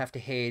think he'll have to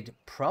head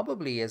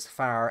probably as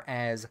far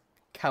as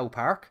Cow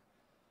Park,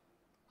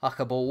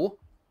 Achabo,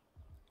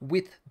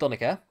 with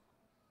Donica.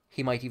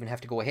 He might even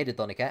have to go ahead of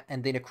Donica,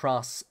 and then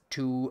across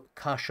to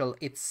Cashel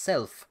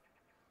itself.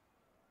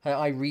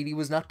 I really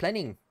was not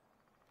planning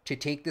to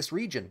take this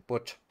region,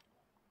 but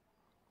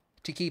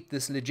to keep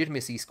this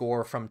legitimacy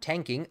score from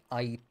tanking,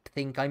 I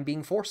think I'm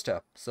being forced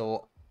to.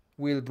 So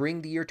we'll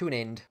bring the year to an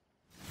end.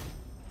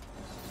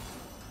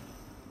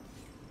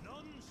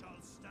 None shall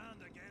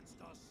stand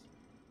against us.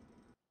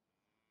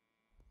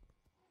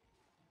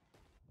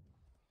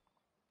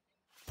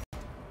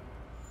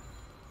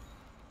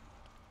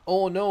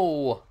 Oh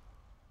no!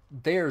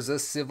 There's a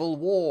civil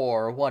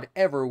war.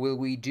 Whatever will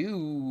we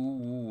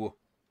do?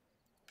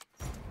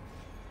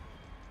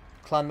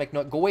 Clan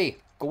MacNoise, go away.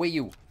 Go away,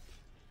 you.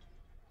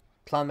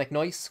 Clan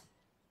MacNoise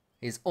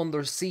is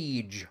under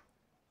siege.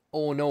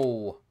 Oh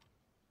no.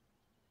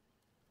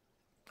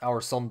 Our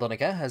son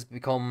Donica has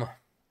become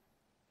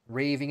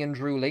raving and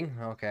drooling.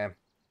 Okay.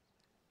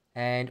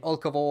 And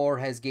Ulcavor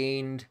has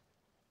gained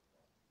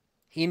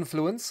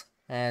influence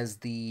as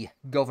the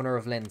governor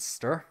of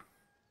Leinster.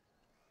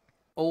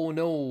 Oh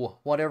no,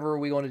 whatever are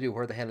we going to do?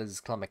 Where the hell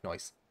is Clan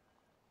MacNoise?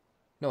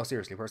 No,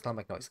 seriously, where's Clan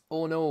MacNoise?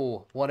 Oh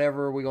no,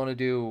 whatever are we going to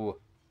do?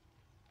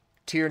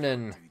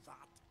 Tiernan.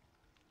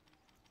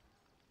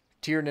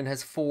 Tiernan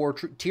has 4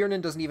 troops.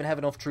 Tiernan doesn't even have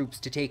enough troops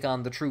to take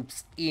on the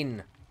troops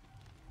in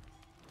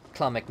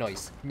Clan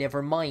MacNoise.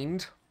 Never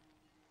mind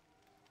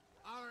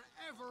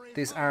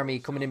this army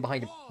coming in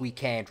behind him. We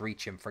can't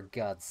reach him, for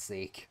God's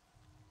sake.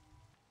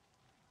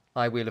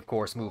 I will, of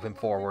course, move him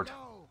forward.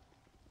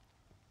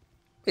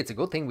 It's a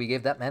good thing we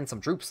gave that man some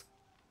troops.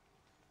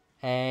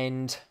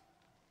 And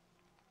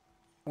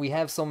we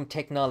have some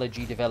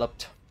technology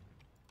developed.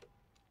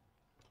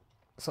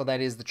 So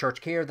that is the church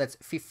care. That's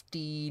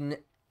 15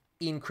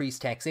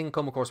 increased tax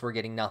income. Of course, we're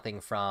getting nothing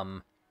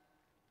from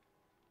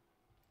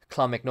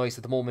Clan MacNoise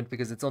at the moment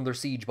because it's under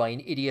siege by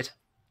an idiot.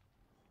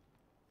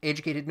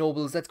 Educated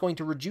nobles, that's going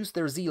to reduce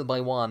their zeal by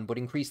 1, but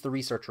increase the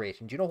research rate.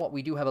 And you know what?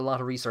 We do have a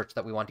lot of research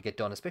that we want to get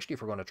done, especially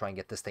if we're going to try and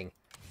get this thing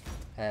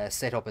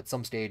set up at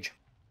some stage.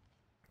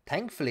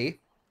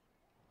 Thankfully,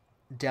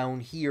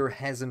 down here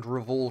hasn't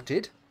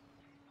revolted.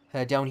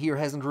 So,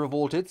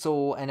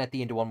 and at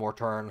the end of one more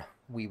turn,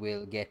 we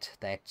will get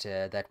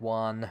that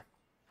 1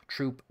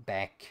 troop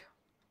back.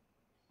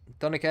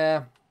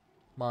 Donica,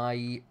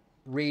 my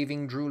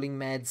raving, drooling,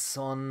 mad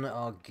son.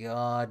 Oh,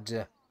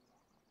 God.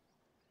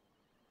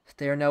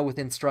 They are now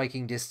within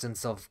striking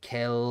distance of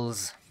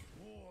Kells.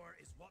 War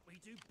is what we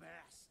do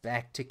best.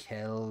 Back to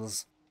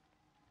Kells.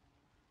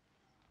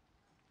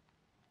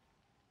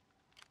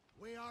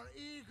 We are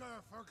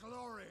eager for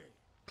glory.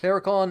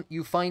 Clericon,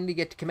 you finally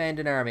get to command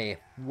an army.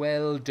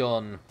 Well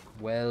done.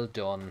 Well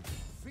done.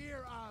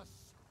 Fear us.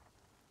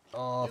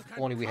 Oh, if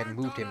only we hadn't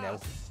moved him now.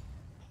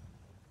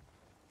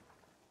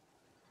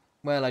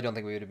 Well, I don't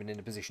think we would have been in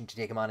a position to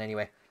take him on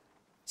anyway.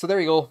 So there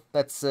you go.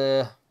 That's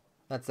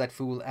that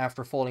fool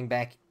after falling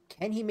back.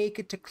 Can he make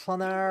it to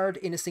Clonard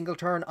in a single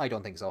turn? I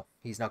don't think so.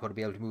 He's not going to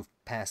be able to move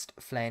past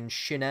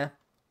Flanshina.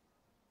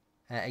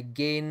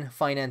 Again,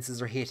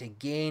 finances are hit.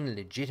 Again,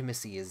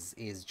 legitimacy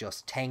is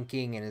just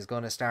tanking and is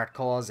going to start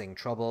causing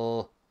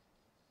trouble.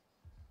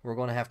 We're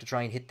going to have to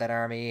try and hit that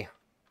army.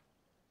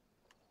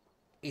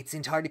 It's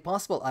entirely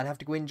possible. I'll have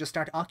to go in and just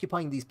start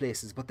occupying these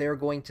places, but they're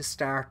going to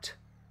start...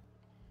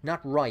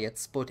 not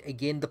riots, but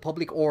again, the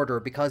public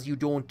order, because you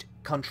don't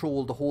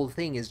control the whole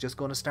thing, is just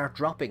going to start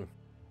dropping.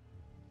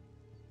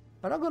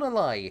 I'm not going to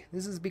lie,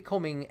 this is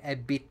becoming a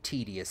bit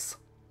tedious.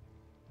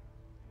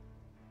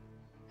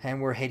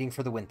 And we're heading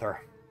for the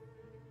winter.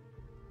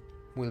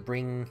 We'll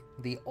bring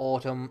the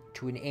autumn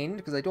to an end,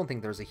 because I don't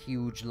think there's a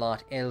huge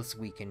lot else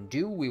we can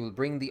do. We will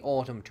bring the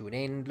autumn to an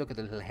end. Look at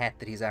the little hat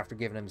that he's after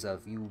giving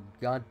himself, you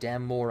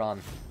goddamn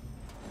moron.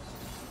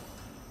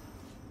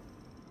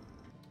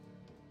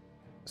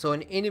 So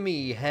an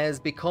enemy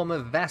has become a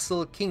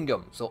vassal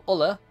kingdom. So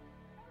Ulla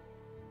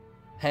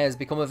has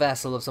become a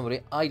vassal of somebody.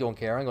 I don't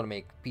care. I'm going to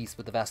make peace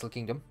with the vassal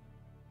kingdom.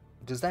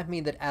 Does that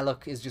mean that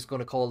Alec is just going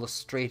to call us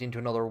straight into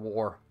another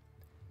war?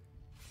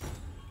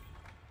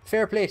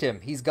 Fair play to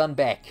him. He's gone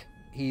back.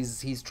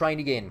 He's trying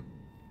again.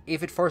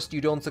 If at first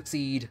you don't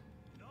succeed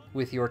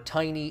with your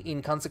tiny,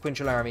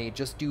 inconsequential army,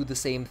 just do the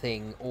same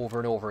thing over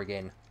and over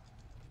again.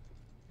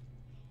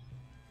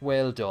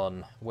 Well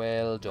done.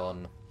 Well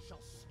done.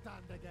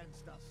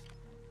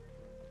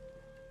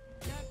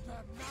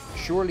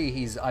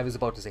 Surely I was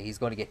about to say he's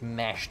going to get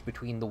mashed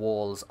between the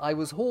walls. I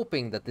was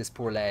hoping that this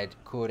poor lad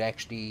could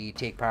actually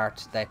take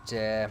part, that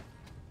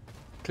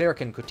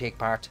Clerican could take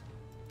part.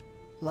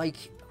 Like,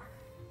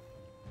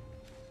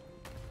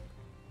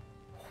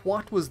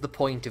 what was the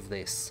point of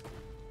this?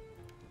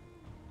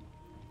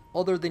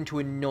 Other than to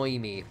annoy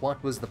me,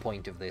 what was the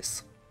point of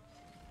this?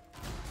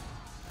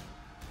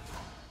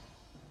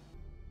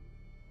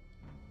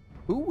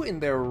 Who in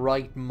their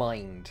right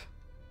mind?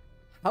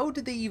 How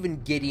did they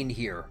even get in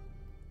here?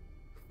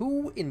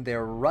 Who in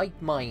their right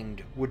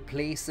mind would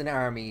place an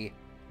army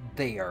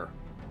there?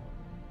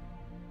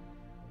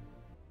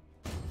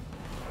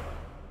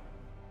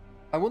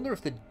 I wonder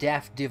if the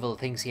daft divil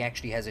thinks he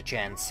actually has a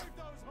chance.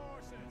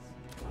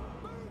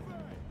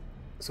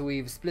 So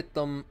we've split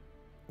them.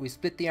 We've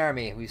split the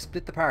army. We've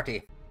split the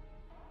party.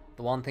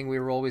 The one thing we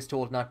were always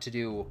told not to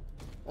do.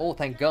 Oh,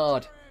 thank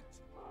God.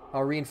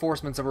 Our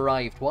reinforcements have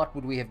arrived. What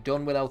would we have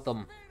done without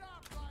them?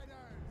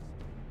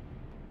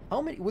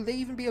 How many... Will they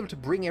even be able to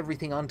bring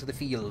everything onto the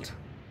field?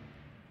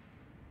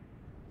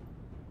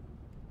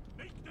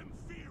 Make them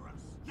fear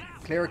us.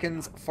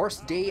 Clericans,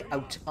 first day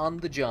out on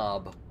the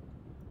job.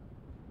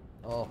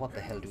 Oh, what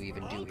the hell do we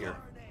even do here?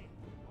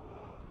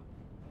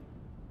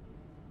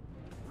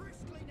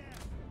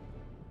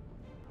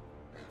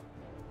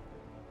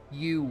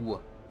 You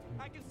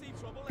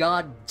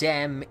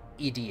goddamn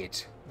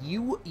idiot.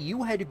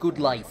 You had a good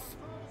life.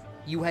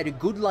 You had a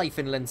good life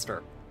in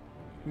Leinster.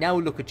 Now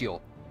look at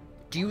you.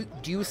 Do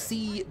you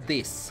see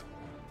this?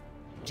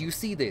 Do you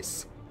see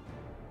this?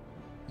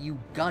 You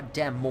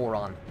goddamn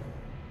moron.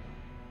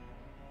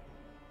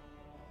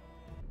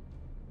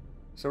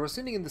 So we're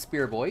sending in the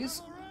Spear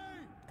Boys.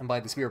 And by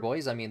the Spear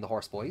Boys, I mean the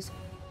Horse Boys.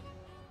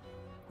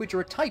 Which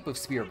are a type of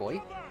Spear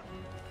Boy.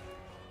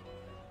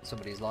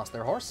 Somebody's lost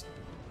their horse.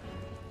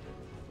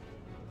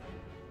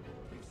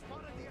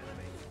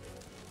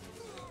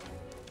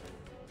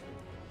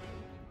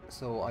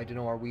 So, I don't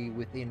know, are we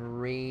within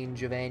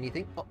range of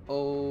anything?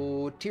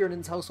 Uh-oh,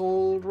 Tiernan's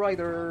household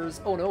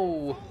riders! Oh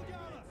no!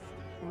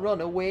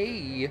 Run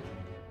away!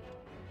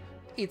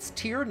 It's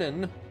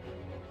Tiernan!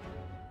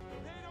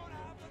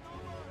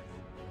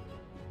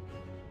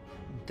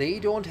 They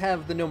don't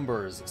have the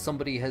numbers.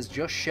 Somebody has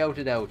just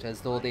shouted out as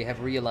though they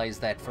have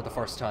realized that for the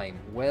first time.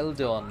 Well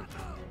done.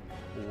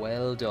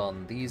 Well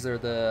done. This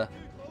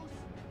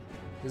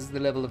is the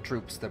level of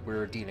troops that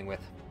we're dealing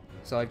with.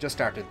 So I've just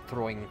started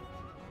throwing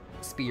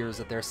spears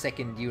at their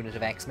second unit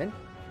of axemen,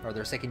 or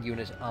their second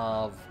unit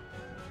of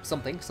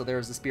something. So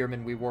there's the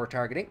spearmen we were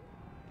targeting.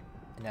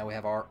 And now we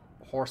have our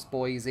horse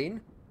boys in.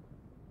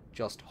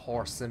 Just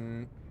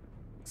horsing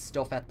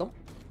stuff at them.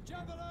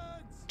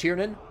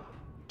 Tiernan.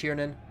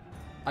 Tiernan.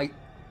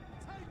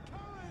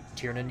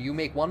 Tiernan, you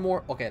make one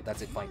more. Okay,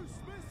 that's it, fine.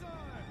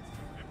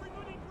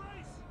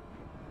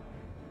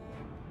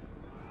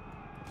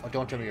 Oh,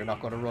 don't tell me you're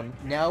not going to run.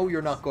 Now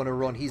you're not going to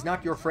run. He's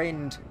not your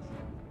friend.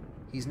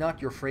 He's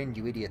not your friend,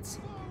 you idiots.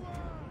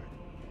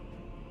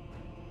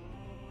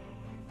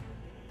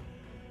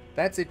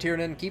 That's it,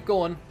 Tiernan. Keep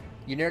going.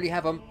 You nearly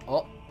have him.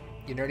 Oh,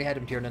 you nearly had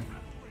him, Tiernan.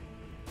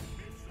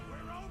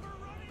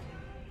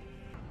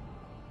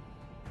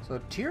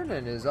 So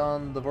Tiernan is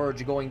on the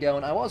verge of going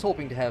down. I was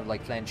hoping to have,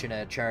 like,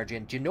 Flanchina charge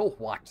in. Do you know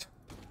what?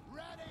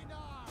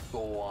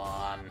 Go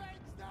on.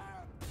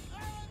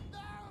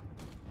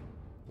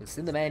 We'll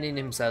send the man in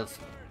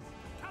himself.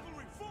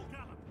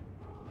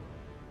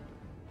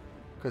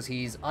 Because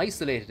he's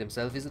isolated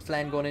himself. Is it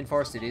Flan going in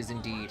first? It is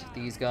indeed.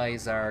 These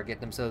guys are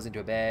getting themselves into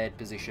a bad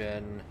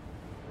position.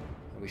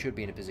 We should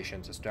be in a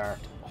position to start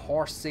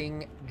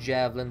horsing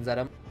javelins at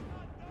him.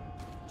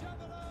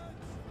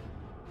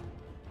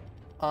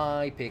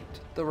 I picked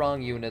the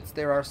wrong units.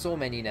 There are so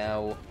many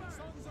now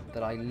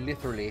that I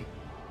literally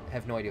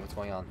have no idea what's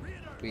going on.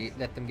 We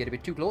let them get a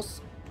bit too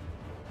close.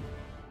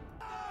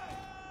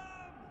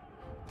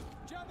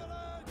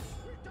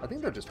 I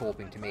think they're just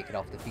hoping to make it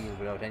off the field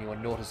without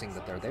anyone noticing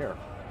that they're there.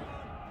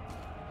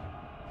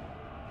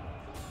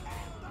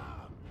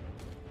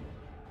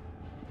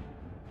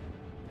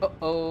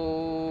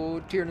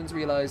 Uh-oh! Tiernan's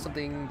realised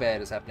something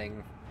bad is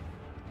happening.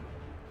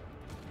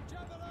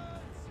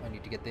 I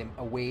need to get them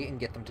away and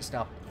get them to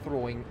stop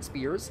throwing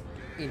spears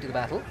into the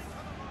battle.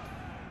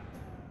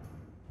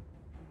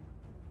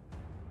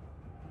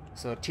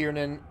 So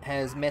Tiernan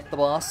has met the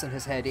boss and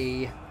has had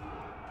a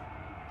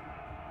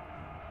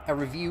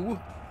review.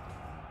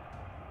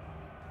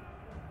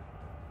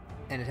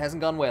 And it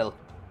hasn't gone well.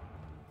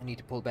 I need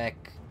to pull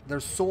back.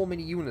 There's so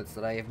many units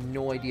that I have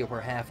no idea where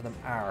half of them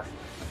are.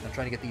 I'm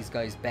trying to get these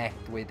guys back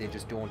the way they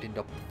just don't end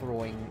up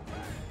throwing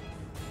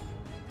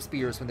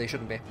spears when they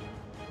shouldn't be.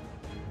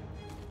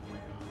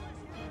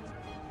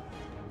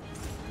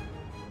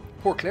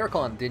 Poor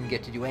Clericon didn't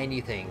get to do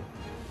anything.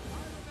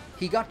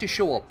 He got to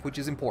show up, which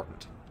is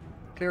important.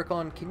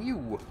 Clericon, can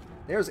you...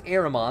 There's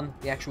Aramon,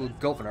 the actual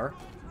governor.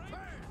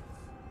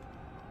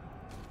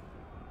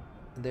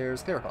 And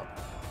there's Clericon.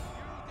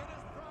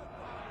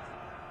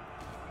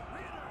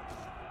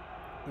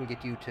 We'll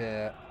get you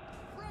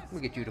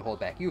to hold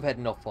back. You've had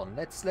enough fun.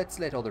 Let's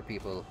let other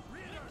people...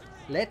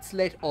 Let's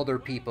let other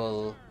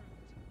people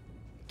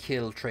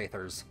kill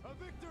traitors.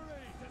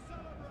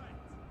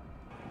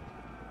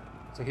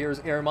 So here's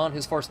Aramon,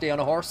 his first day on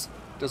a horse.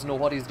 Doesn't know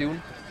what he's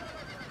doing.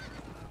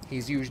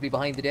 He's usually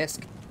behind the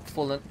desk,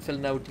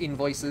 filling out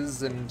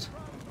invoices and...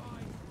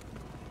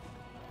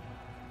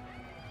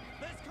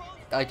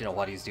 I don't know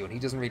what he's doing. He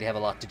doesn't really have a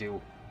lot to do.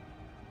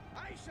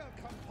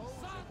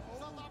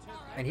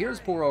 And here's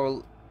poor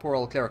old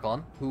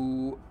Clericon,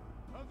 who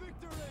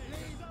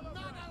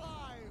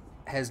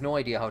has no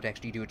idea how to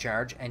actually do a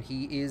charge, and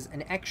he is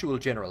an actual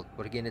general.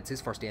 But again, it's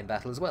his first day in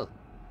battle as well.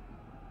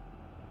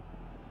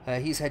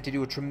 He's had to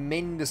do a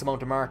tremendous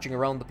amount of marching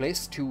around the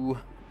place to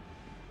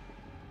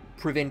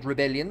prevent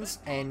rebellions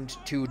and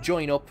to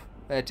join up,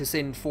 to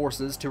send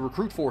forces, to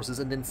recruit forces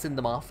and then send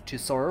them off to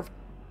serve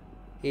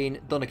in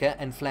Dunica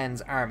and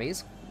Flan's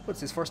armies. But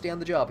it's his first day on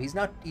the job. He's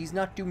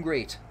not doing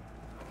great.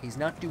 He's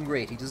not doing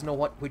great. He doesn't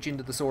know which end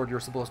of the sword you're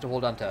supposed to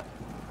hold on to.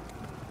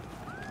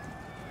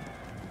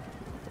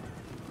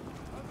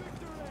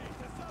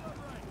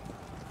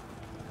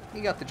 He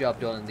got the job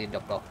done in the end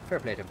up though. Fair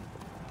play to him.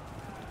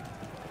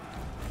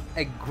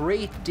 A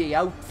great day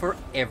out for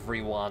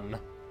everyone.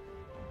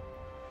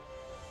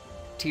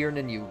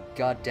 Tiernan, you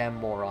goddamn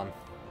moron.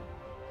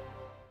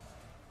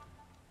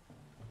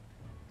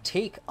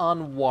 Take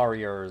on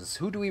warriors.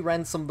 Who do we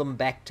ransom them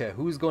back to?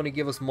 Who's going to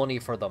give us money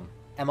for them?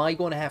 Am I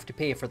going to have to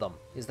pay for them?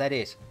 Is that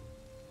it?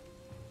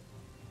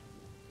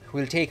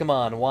 We'll take them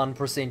on.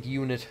 1%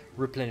 unit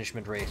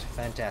replenishment rate.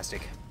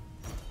 Fantastic.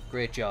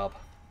 Great job.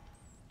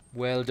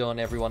 Well done,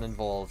 everyone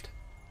involved.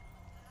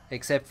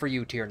 Except for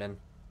you, Tiernan.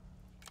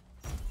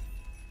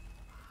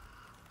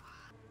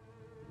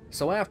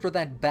 So after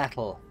that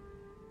battle,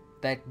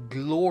 that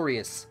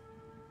glorious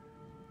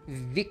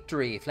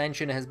victory,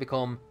 Flanchina has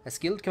become a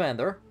skilled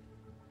commander,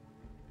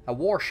 a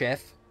war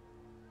chef,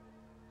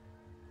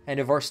 and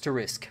averse to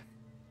risk,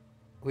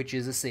 which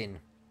is a sin.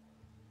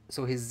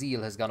 So his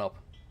zeal has gone up.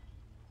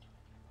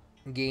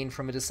 Gained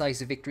from a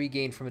decisive victory,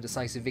 gained from a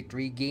decisive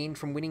victory, gained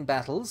from winning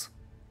battles,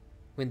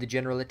 when the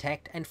general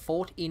attacked and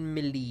fought in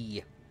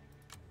melee.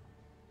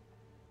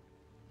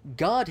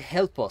 God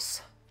help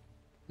us.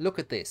 Look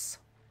at this.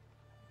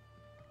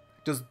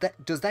 Does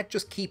that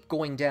just keep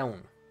going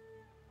down?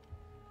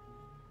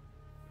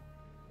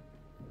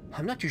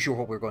 I'm not too sure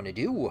what we're going to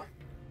do.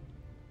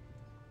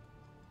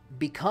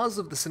 Because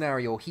of the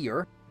scenario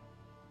here,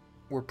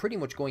 we're pretty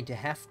much going to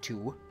have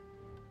to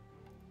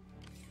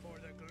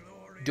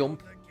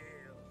dump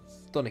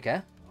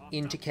Dunica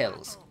into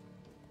Kells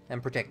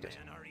and protect it.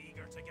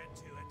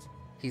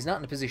 He's not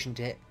in a position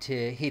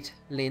to hit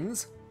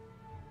Linz.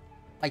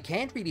 I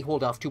can't really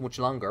hold off too much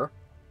longer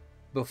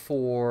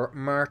before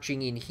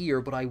marching in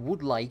here, but I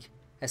would like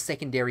a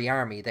secondary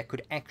army that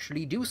could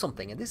actually do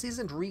something. And this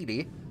isn't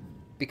really,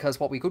 because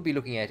what we could be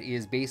looking at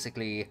is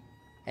basically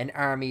an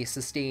army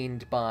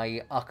sustained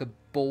by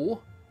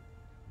Akabo,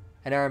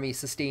 an army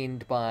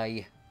sustained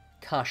by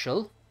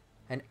Cashel,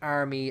 an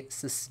army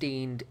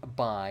sustained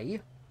by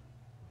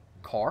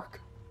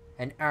Cork,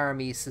 an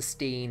army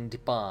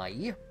sustained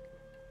by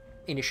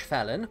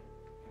Inishfallen,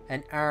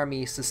 an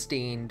army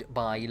sustained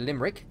by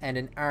Limerick, and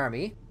an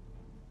army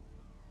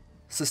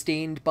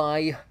sustained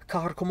by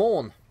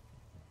Caharcomon,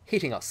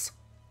 hitting us.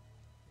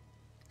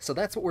 So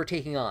that's what we're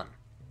taking on.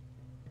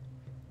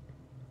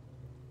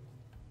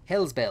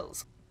 Hell's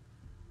bells.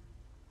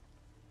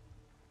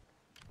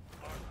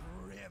 Our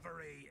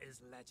bravery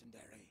is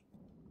legendary.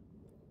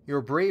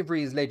 Your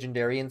bravery is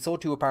legendary, and so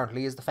too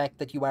apparently is the fact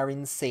that you are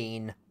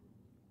insane.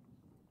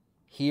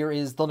 Here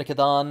is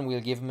Dunicadon.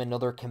 We'll give him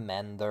another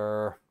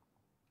commander.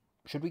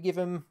 Should we give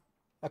him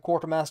a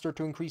quartermaster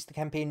to increase the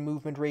campaign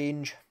movement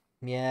range?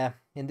 Yeah,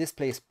 in this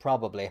place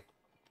probably.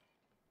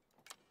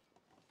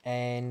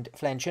 And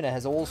Flanchina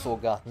has also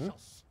gotten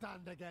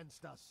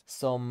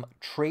some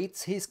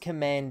traits. His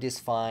command is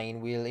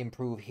fine. We'll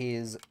improve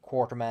his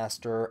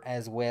quartermaster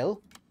as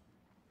well.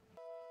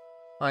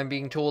 I'm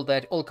being told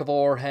that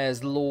Ulcavor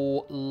has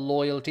low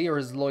loyalty, or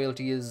his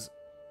loyalty is...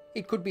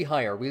 It could be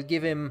higher. We'll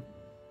give him...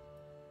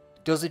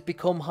 Does it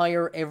become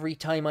higher every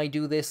time I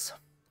do this?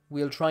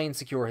 We'll try and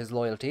secure his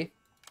loyalty.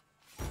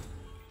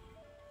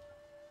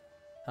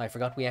 I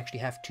forgot we actually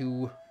have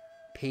to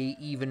pay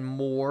even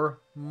more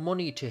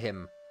money to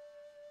him.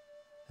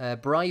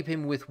 Bribe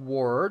him with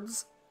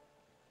words.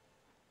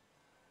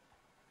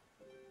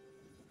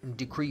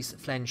 Decrease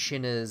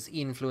Flanchina's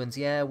influence.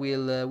 Yeah,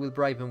 we'll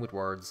bribe him with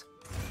words.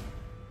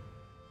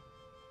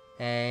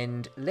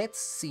 And let's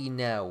see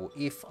now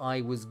if I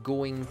was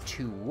going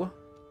to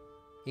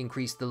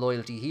increase the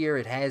loyalty here.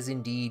 It has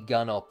indeed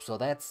gone up, so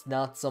that's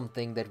not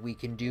something that we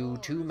can do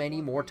too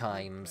many more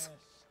times.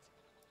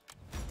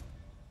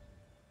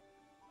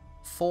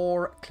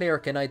 For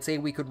Clerican, I'd say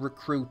we could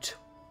recruit,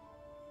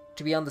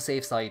 to be on the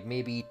safe side,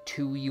 maybe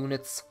 2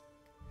 units.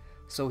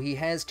 So he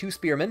has 2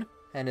 spearmen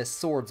and a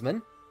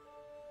swordsman.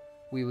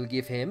 We will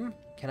give him...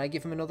 Can I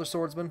give him another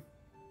swordsman?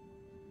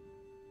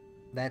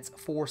 That's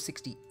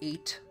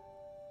 468.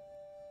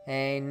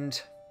 And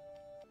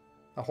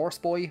a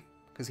horseboy,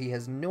 because he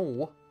has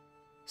no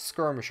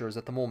skirmishers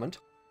at the moment.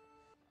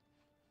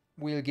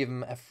 We'll give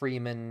him a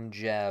freeman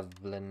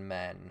javelin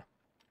man.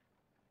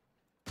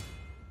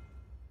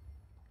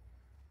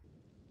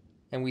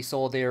 And we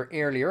saw there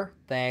earlier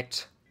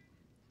that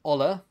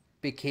Ulla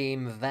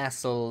became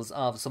vassals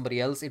of somebody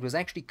else. It was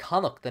actually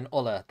Connacht and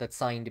Ulla that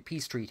signed a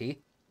peace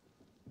treaty.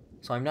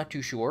 So I'm not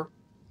too sure.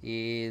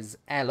 Is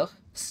Alach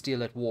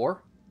still at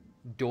war?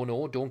 Don't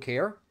know, don't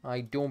care. I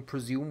don't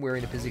presume we're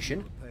in a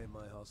position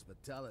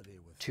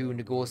to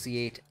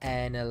negotiate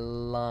an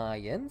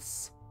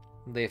alliance.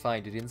 They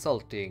find it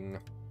insulting.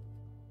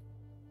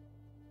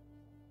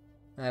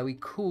 We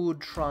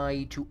could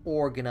try to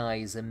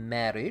organize a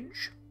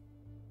marriage.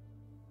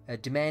 A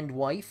demand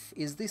wife.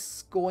 Is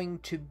this going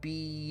to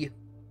be...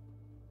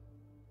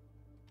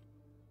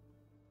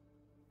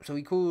 So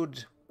we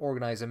could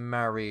organize a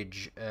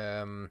marriage,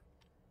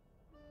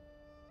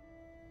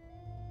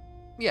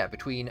 yeah,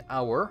 between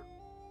our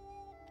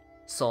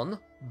son,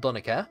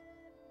 Donica,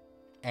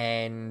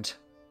 and...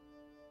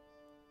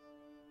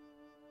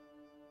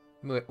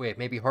 Wait,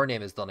 maybe her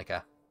name is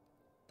Donica.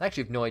 I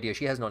actually have no idea.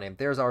 She has no name.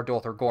 There's our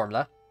daughter,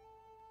 Gormla.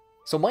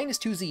 So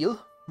 -2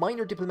 zeal,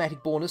 minor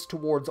diplomatic bonus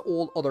towards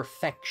all other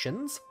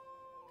factions,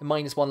 and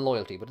 -1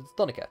 loyalty. But it's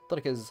Donica.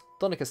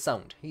 Donica's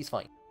sound. He's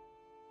fine.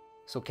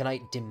 So can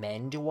I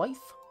demand a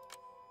wife?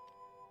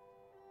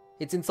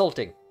 It's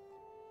insulting.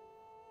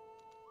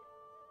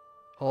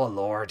 Oh,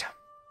 Lord.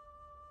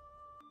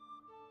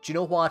 Do you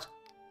know what?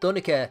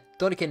 Donica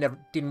never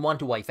didn't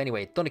want a wife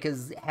anyway.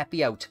 Donica's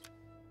happy out.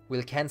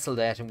 We'll cancel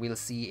that and we'll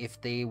see if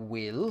they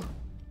will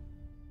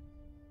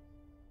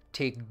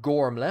take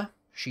Gormla.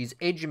 She's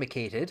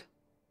educated.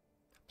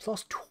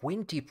 Plus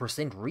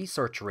 20%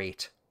 research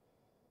rate.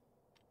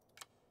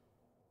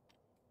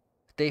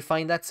 They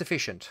find that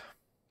sufficient.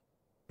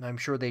 I'm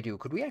sure they do.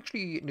 Could we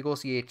actually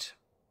negotiate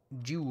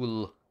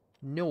duel?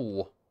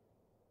 No.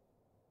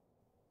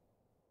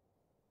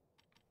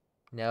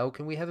 Now,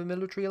 can we have a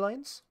military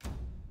alliance?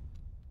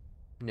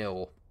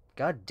 No.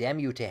 God damn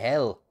you to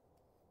hell.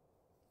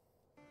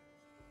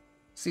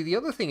 See, the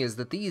other thing is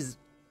that these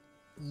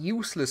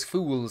useless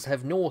fools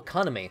have no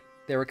economy.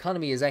 Their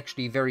economy is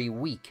actually very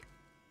weak.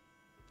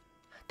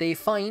 They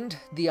find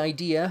the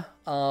idea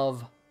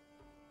of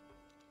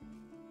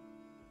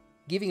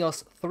giving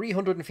us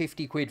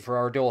 350 quid for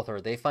our daughter.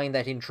 They find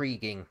that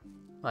intriguing.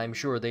 I'm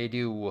sure they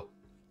do.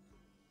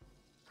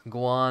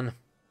 Go on.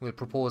 We'll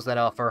propose that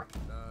offer.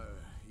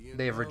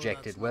 They've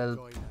rejected.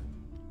 Well,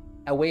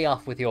 away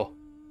off with you.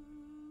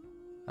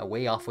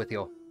 Away off with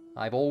you.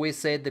 I've always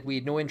said that we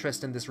had no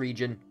interest in this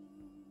region.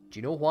 Do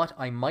you know what?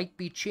 I might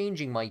be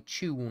changing my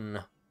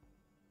tune.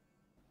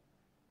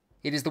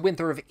 It is the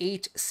winter of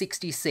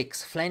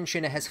 866.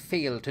 Flanchina has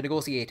failed to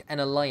negotiate an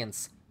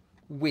alliance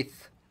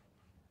with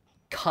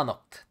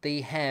Connacht.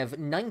 They have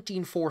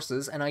 19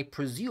 forces and I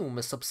presume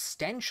a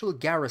substantial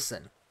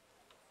garrison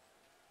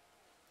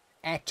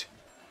at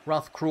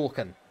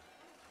Rothkroken.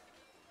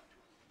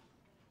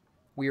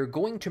 We are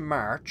going to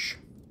march.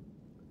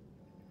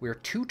 We're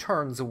 2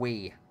 turns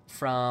away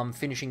from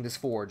finishing this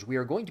forge. We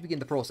are going to begin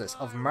the process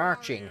of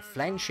marching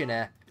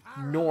Flanchina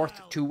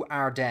north to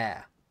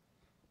Arda.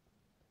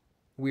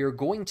 We are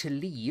going to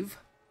leave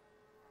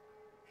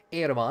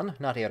Ereman,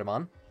 not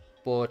Ereman,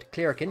 but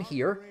Clerican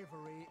here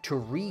to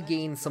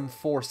regain some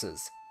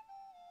forces.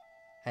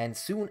 And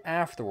soon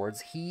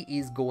afterwards, he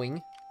is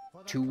going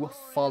to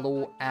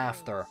follow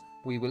after.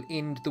 We will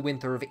end the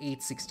winter of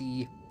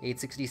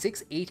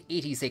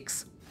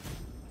 886.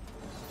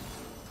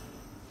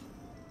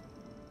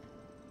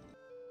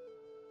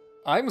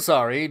 I'm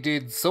sorry,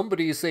 did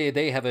somebody say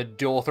they have a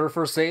daughter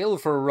for sale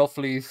for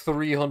roughly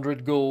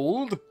 300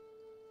 gold?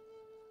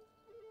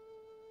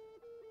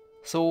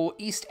 So,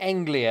 East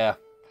Anglia.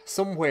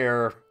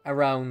 Somewhere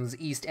around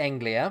East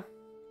Anglia.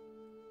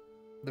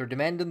 They're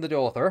demanding the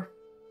daughter.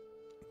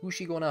 Who's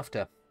she going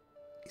after?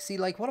 See,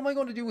 like, what am I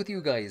going to do with you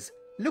guys?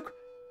 Look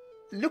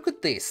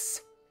at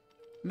this.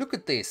 Look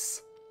at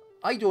this.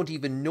 I don't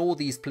even know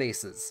these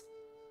places.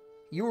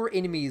 You're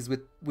enemies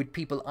with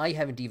people I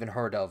haven't even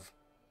heard of.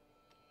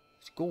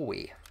 Just go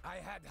away. I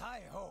had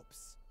high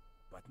hopes,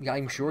 but Yeah,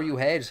 I'm sure you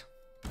had.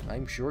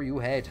 I'm sure you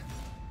had.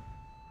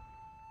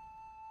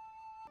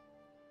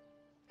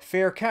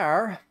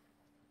 Faircar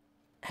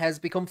has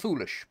become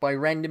foolish by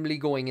randomly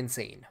going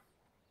insane.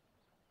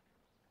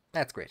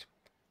 That's great.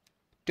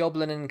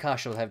 Dublin and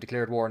Cashel have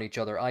declared war on each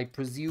other. I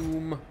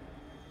presume...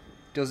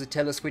 Does it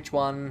tell us which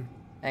one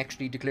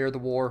actually declared the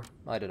war?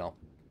 I don't know.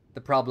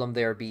 The problem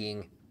there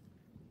being...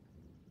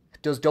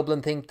 Does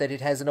Dublin think that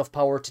it has enough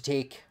power to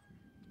take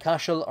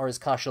Cashel, or is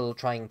Cashel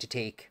trying to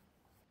take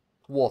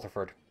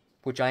Waterford?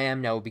 Which I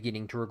am now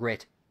beginning to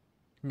regret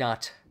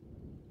not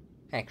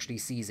actually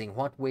seizing.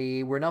 What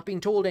way? We're not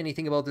being told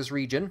anything about this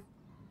region.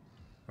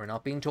 We're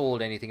not being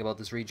told anything about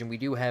this region. We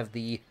do have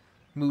the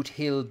Moot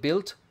Hill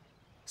built,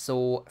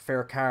 so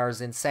Faircar's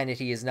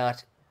insanity is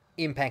not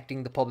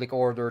impacting the public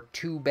order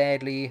too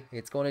badly.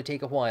 It's going to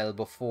take a while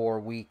before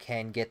we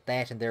can get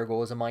that, and there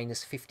goes a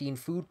minus 15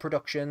 food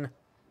production.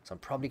 So I'm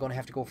probably going to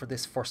have to go for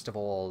this first of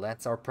all.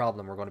 That's our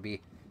problem. We're going to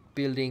be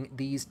building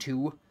these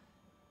two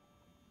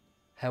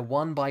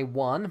one by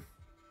one.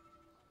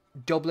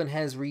 Dublin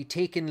has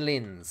retaken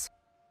Linz.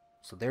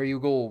 So there you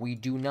go. We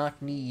do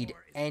not need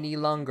any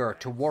longer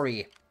to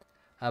worry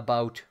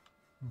about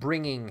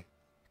bringing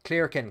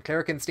Clairkin.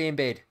 Clairkin, stay in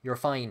bed. You're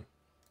fine.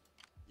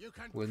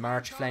 We'll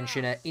march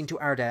Flanchina into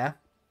Arda.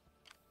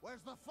 Where's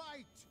the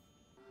fight?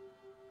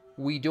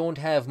 We don't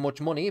have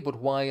much money,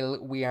 but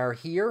while we are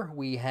here,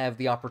 we have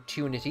the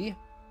opportunity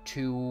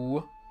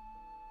to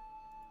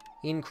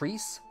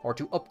increase or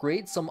to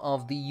upgrade some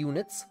of the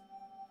units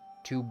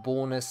to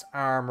bonus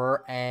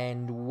armor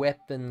and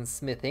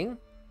weaponsmithing.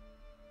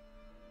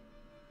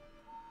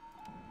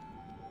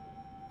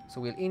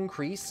 So we'll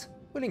increase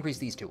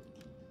these two.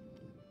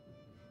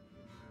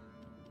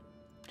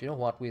 Do you know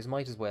what? We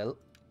might as well.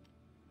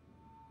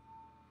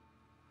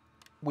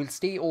 We'll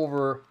stay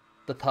over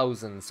the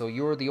 1,000, so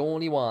you're the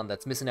only one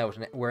that's missing out,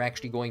 and we're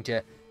actually going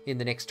to, in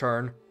the next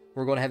turn,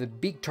 we're going to have a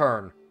big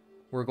turn.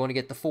 We're going to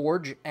get the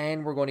forge,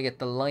 and we're going to get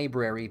the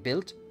library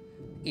built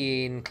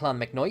in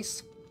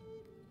Clonmacnoise.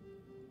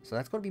 So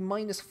that's going to be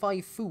minus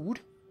 5 food.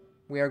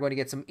 We are going to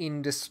get some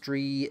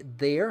industry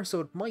there,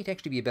 so it might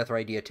actually be a better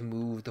idea to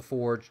move the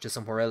forge to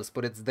somewhere else,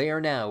 but it's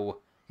there now.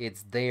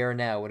 It's there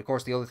now. And of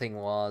course the other thing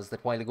was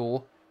that while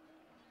ago,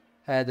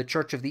 the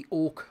Church of the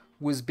Oak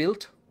was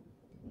built.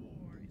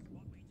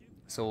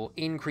 So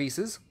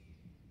increases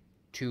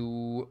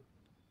to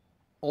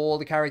all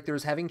the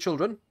characters having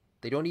children.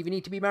 They don't even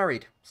need to be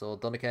married. So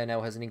Donica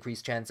now has an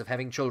increased chance of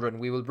having children.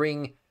 We will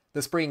bring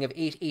the spring of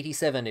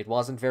 887. It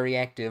wasn't very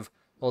active.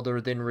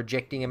 Other than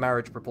rejecting a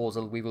marriage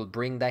proposal, we will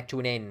bring that to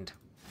an end.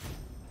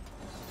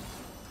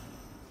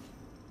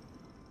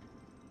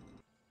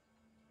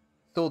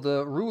 So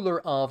the ruler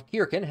of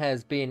Kirken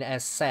has been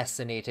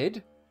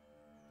assassinated.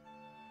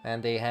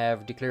 And they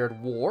have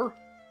declared war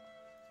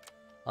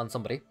on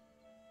somebody.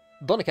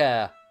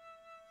 Donica.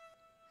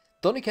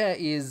 Donica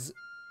is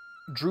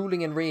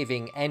drooling and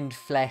raving and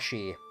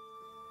flashy.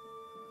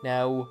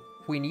 Now,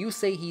 when you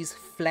say he's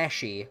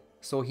flashy,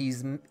 so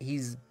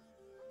he's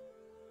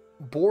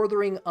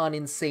bordering on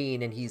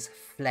insane and he's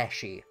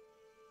flashy.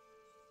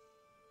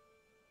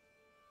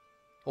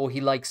 Oh,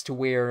 he likes to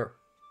wear...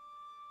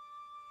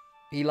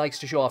 He likes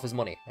to show off his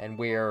money and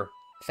wear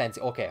fancy...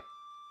 Okay.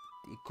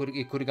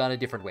 It could have gone a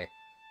different way.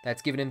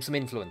 That's given him some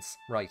influence.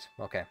 Right,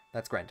 okay.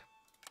 That's grand.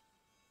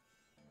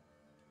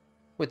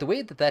 With the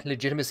way that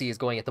legitimacy is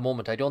going at the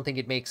moment, I don't think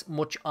it makes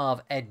much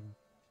of a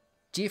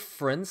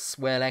difference.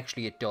 Well,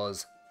 actually it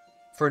does.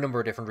 For a number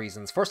of different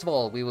reasons. First of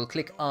all, we will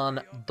click on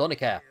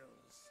Donica.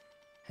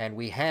 And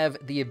we have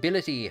the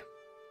ability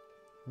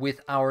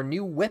with our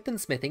new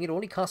weaponsmithing. It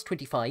only costs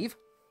 25.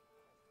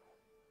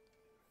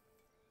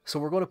 So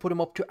we're going to put him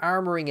up to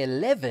armoring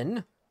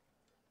 11.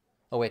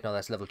 Oh wait, no,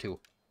 that's level 2.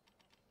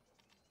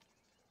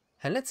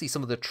 And let's see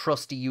some of the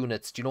trusty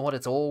units. Do you know what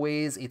it's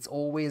always? It's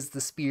always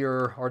the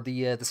spear or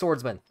the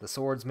swordsman. The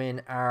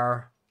swordsmen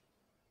are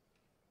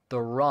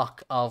the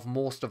rock of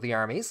most of the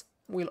armies.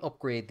 We'll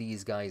upgrade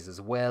these guys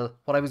as well.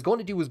 What I was going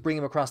to do was bring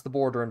him across the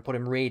border and put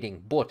him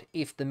raiding. But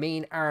if the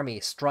main army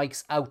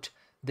strikes out,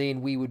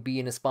 then we would be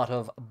in a spot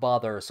of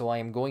bother. So I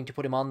am going to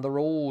put him on the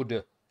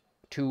road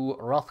to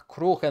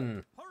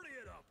Rothkroken.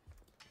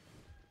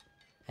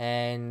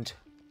 And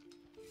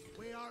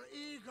We are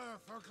eager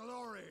for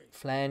glory.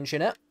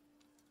 Flanchina.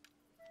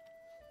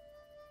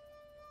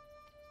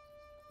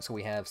 So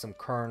we have some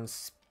Kern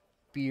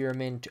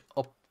Spearmen to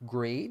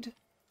upgrade.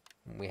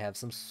 We have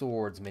some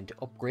Swordsmen to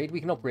upgrade. We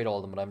can upgrade all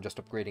of them, but I'm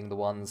just upgrading the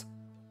ones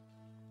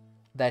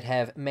that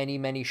have many,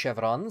 many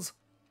chevrons.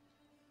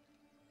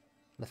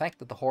 The fact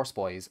that the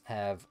Horseboys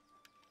have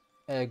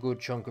a good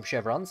chunk of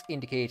chevrons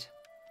indicate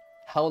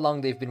how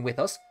long they've been with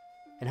us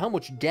and how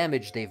much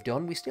damage they've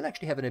done. We still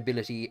actually have an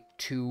ability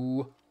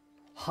to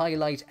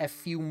highlight a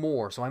few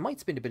more, so I might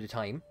spend a bit of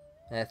time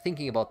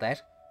thinking about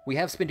that. We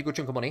have spent a good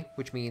chunk of money,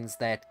 which means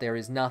that there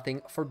is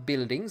nothing for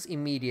buildings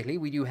immediately.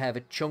 We do have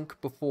a chunk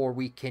before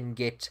we can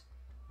get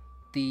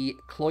the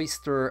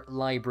Cloister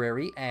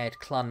Library at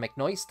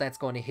Clonmacnoise. That's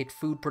going to hit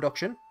food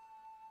production.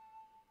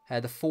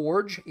 The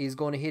Forge is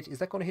going to hit... Is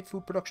that going to hit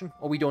food production?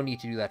 Oh, we don't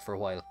need to do that for a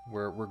while.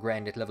 We're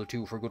grand at level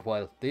 2 for a good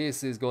while.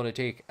 This is going to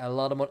take a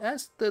lot of money.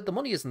 The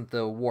money isn't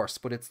the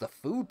worst, but it's the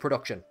food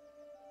production.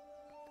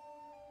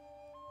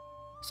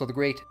 So the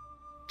Great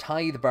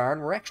Tithe Barn.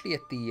 We're actually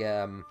at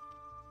the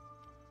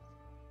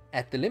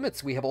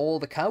limits. We have all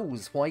the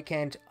cows. Why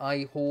can't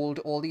I hold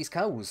all these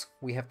cows?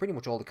 We have pretty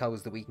much all the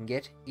cows that we can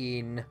get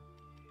in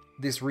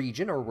this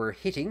region, or we're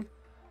hitting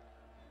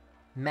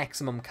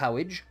maximum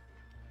cowage.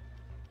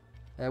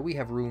 We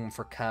have room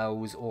for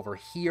cows over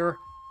here,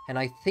 and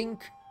I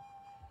think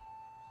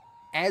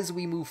as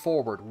we move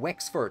forward,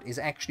 Wexford is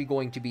actually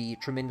going to be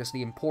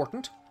tremendously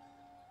important,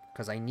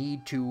 because I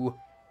need to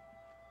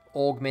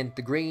augment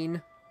the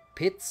grain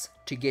pits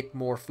to get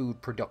more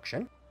food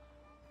production.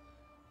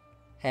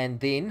 And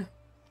then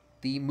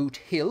the Moot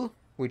Hill,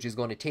 which is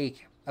going to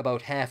take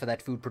about half of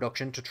that food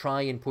production to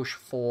try and push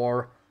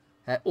for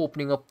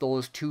opening up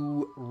those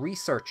 2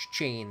 research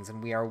chains.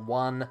 And we are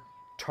 1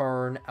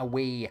 turn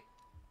away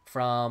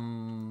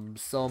from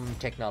some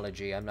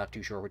technology. I'm not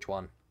too sure which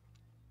one.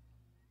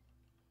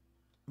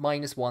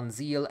 -1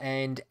 zeal,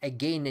 and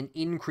again an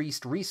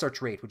increased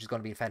research rate, which is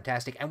going to be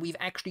fantastic. And we've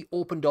actually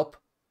opened up,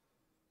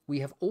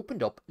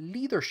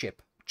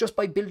 leadership just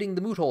by building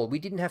the moot hall. We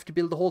didn't have to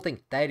build the whole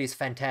thing. That is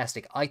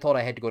fantastic. I thought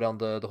I had to go down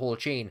the whole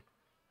chain.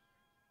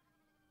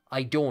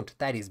 I don't.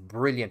 That is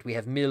brilliant. We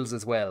have mills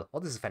as well. Oh,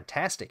 this is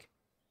fantastic.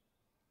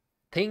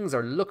 Things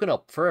are looking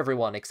up for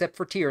everyone except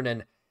for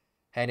Tiernan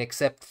and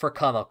except for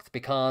Connacht,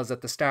 because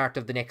at the start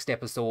of the next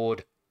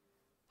episode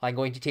I'm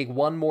going to take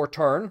 1 more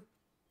turn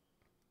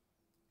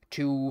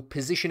to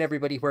position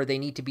everybody where they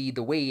need to be,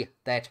 the way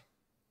that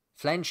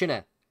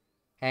Flanchina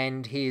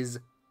and his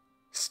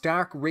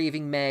stark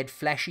raving mad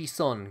flashy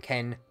son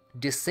can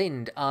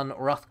descend on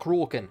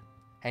Rathcroken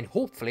and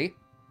hopefully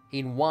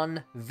in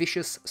 1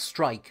 vicious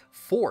strike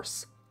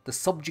force the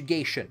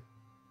subjugation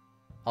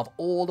of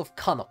all of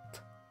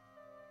Connacht,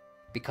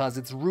 because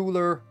its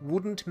ruler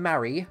wouldn't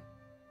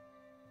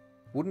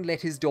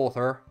let his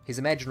daughter, his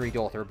imaginary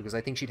daughter, because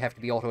I think she'd have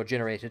to be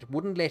auto-generated,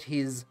 wouldn't let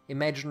his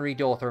imaginary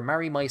daughter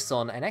marry my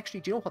son. And actually,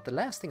 do you know what? The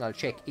last thing I'll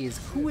check is,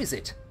 who is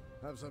it?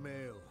 Have some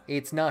ale.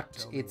 It's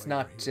not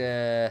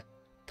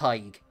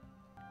Taig.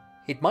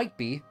 It might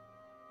be,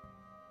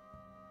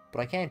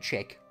 but I can't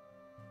check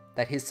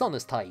that his son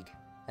is Taig.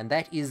 And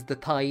that is the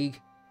Taig.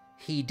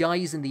 He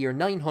dies in the year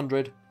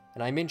 900,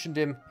 and I mentioned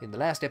him in the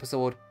last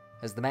episode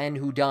as the man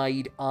who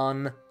died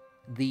on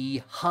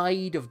the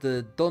hide of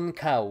the Dun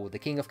Cow, the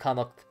king of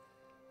Connacht,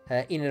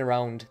 in and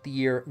around the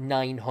year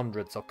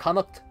 900. So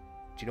Connacht,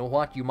 do you know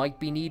what? You might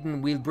be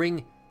needing, we'll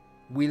bring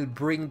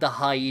the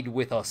hide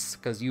with us,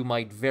 because you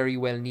might very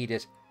well need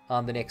it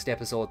on the next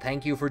episode.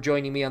 Thank you for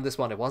joining me on this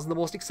one. It wasn't the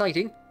most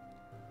exciting.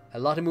 A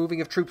lot of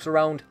moving of troops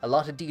around, a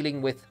lot of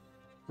dealing with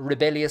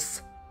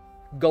rebellious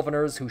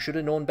governors who should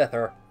have known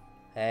better,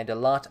 and a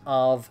lot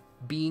of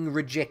being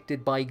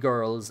rejected by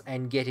girls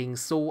and getting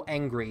so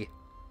angry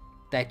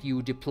that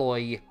you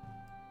deploy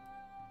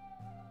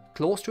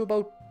close to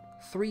about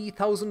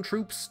 3,000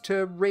 troops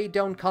to raid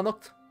down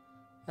Connacht.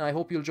 And I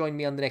hope you'll join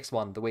me on the next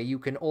one, the way you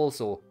can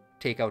also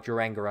take out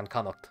your anger on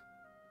Connacht.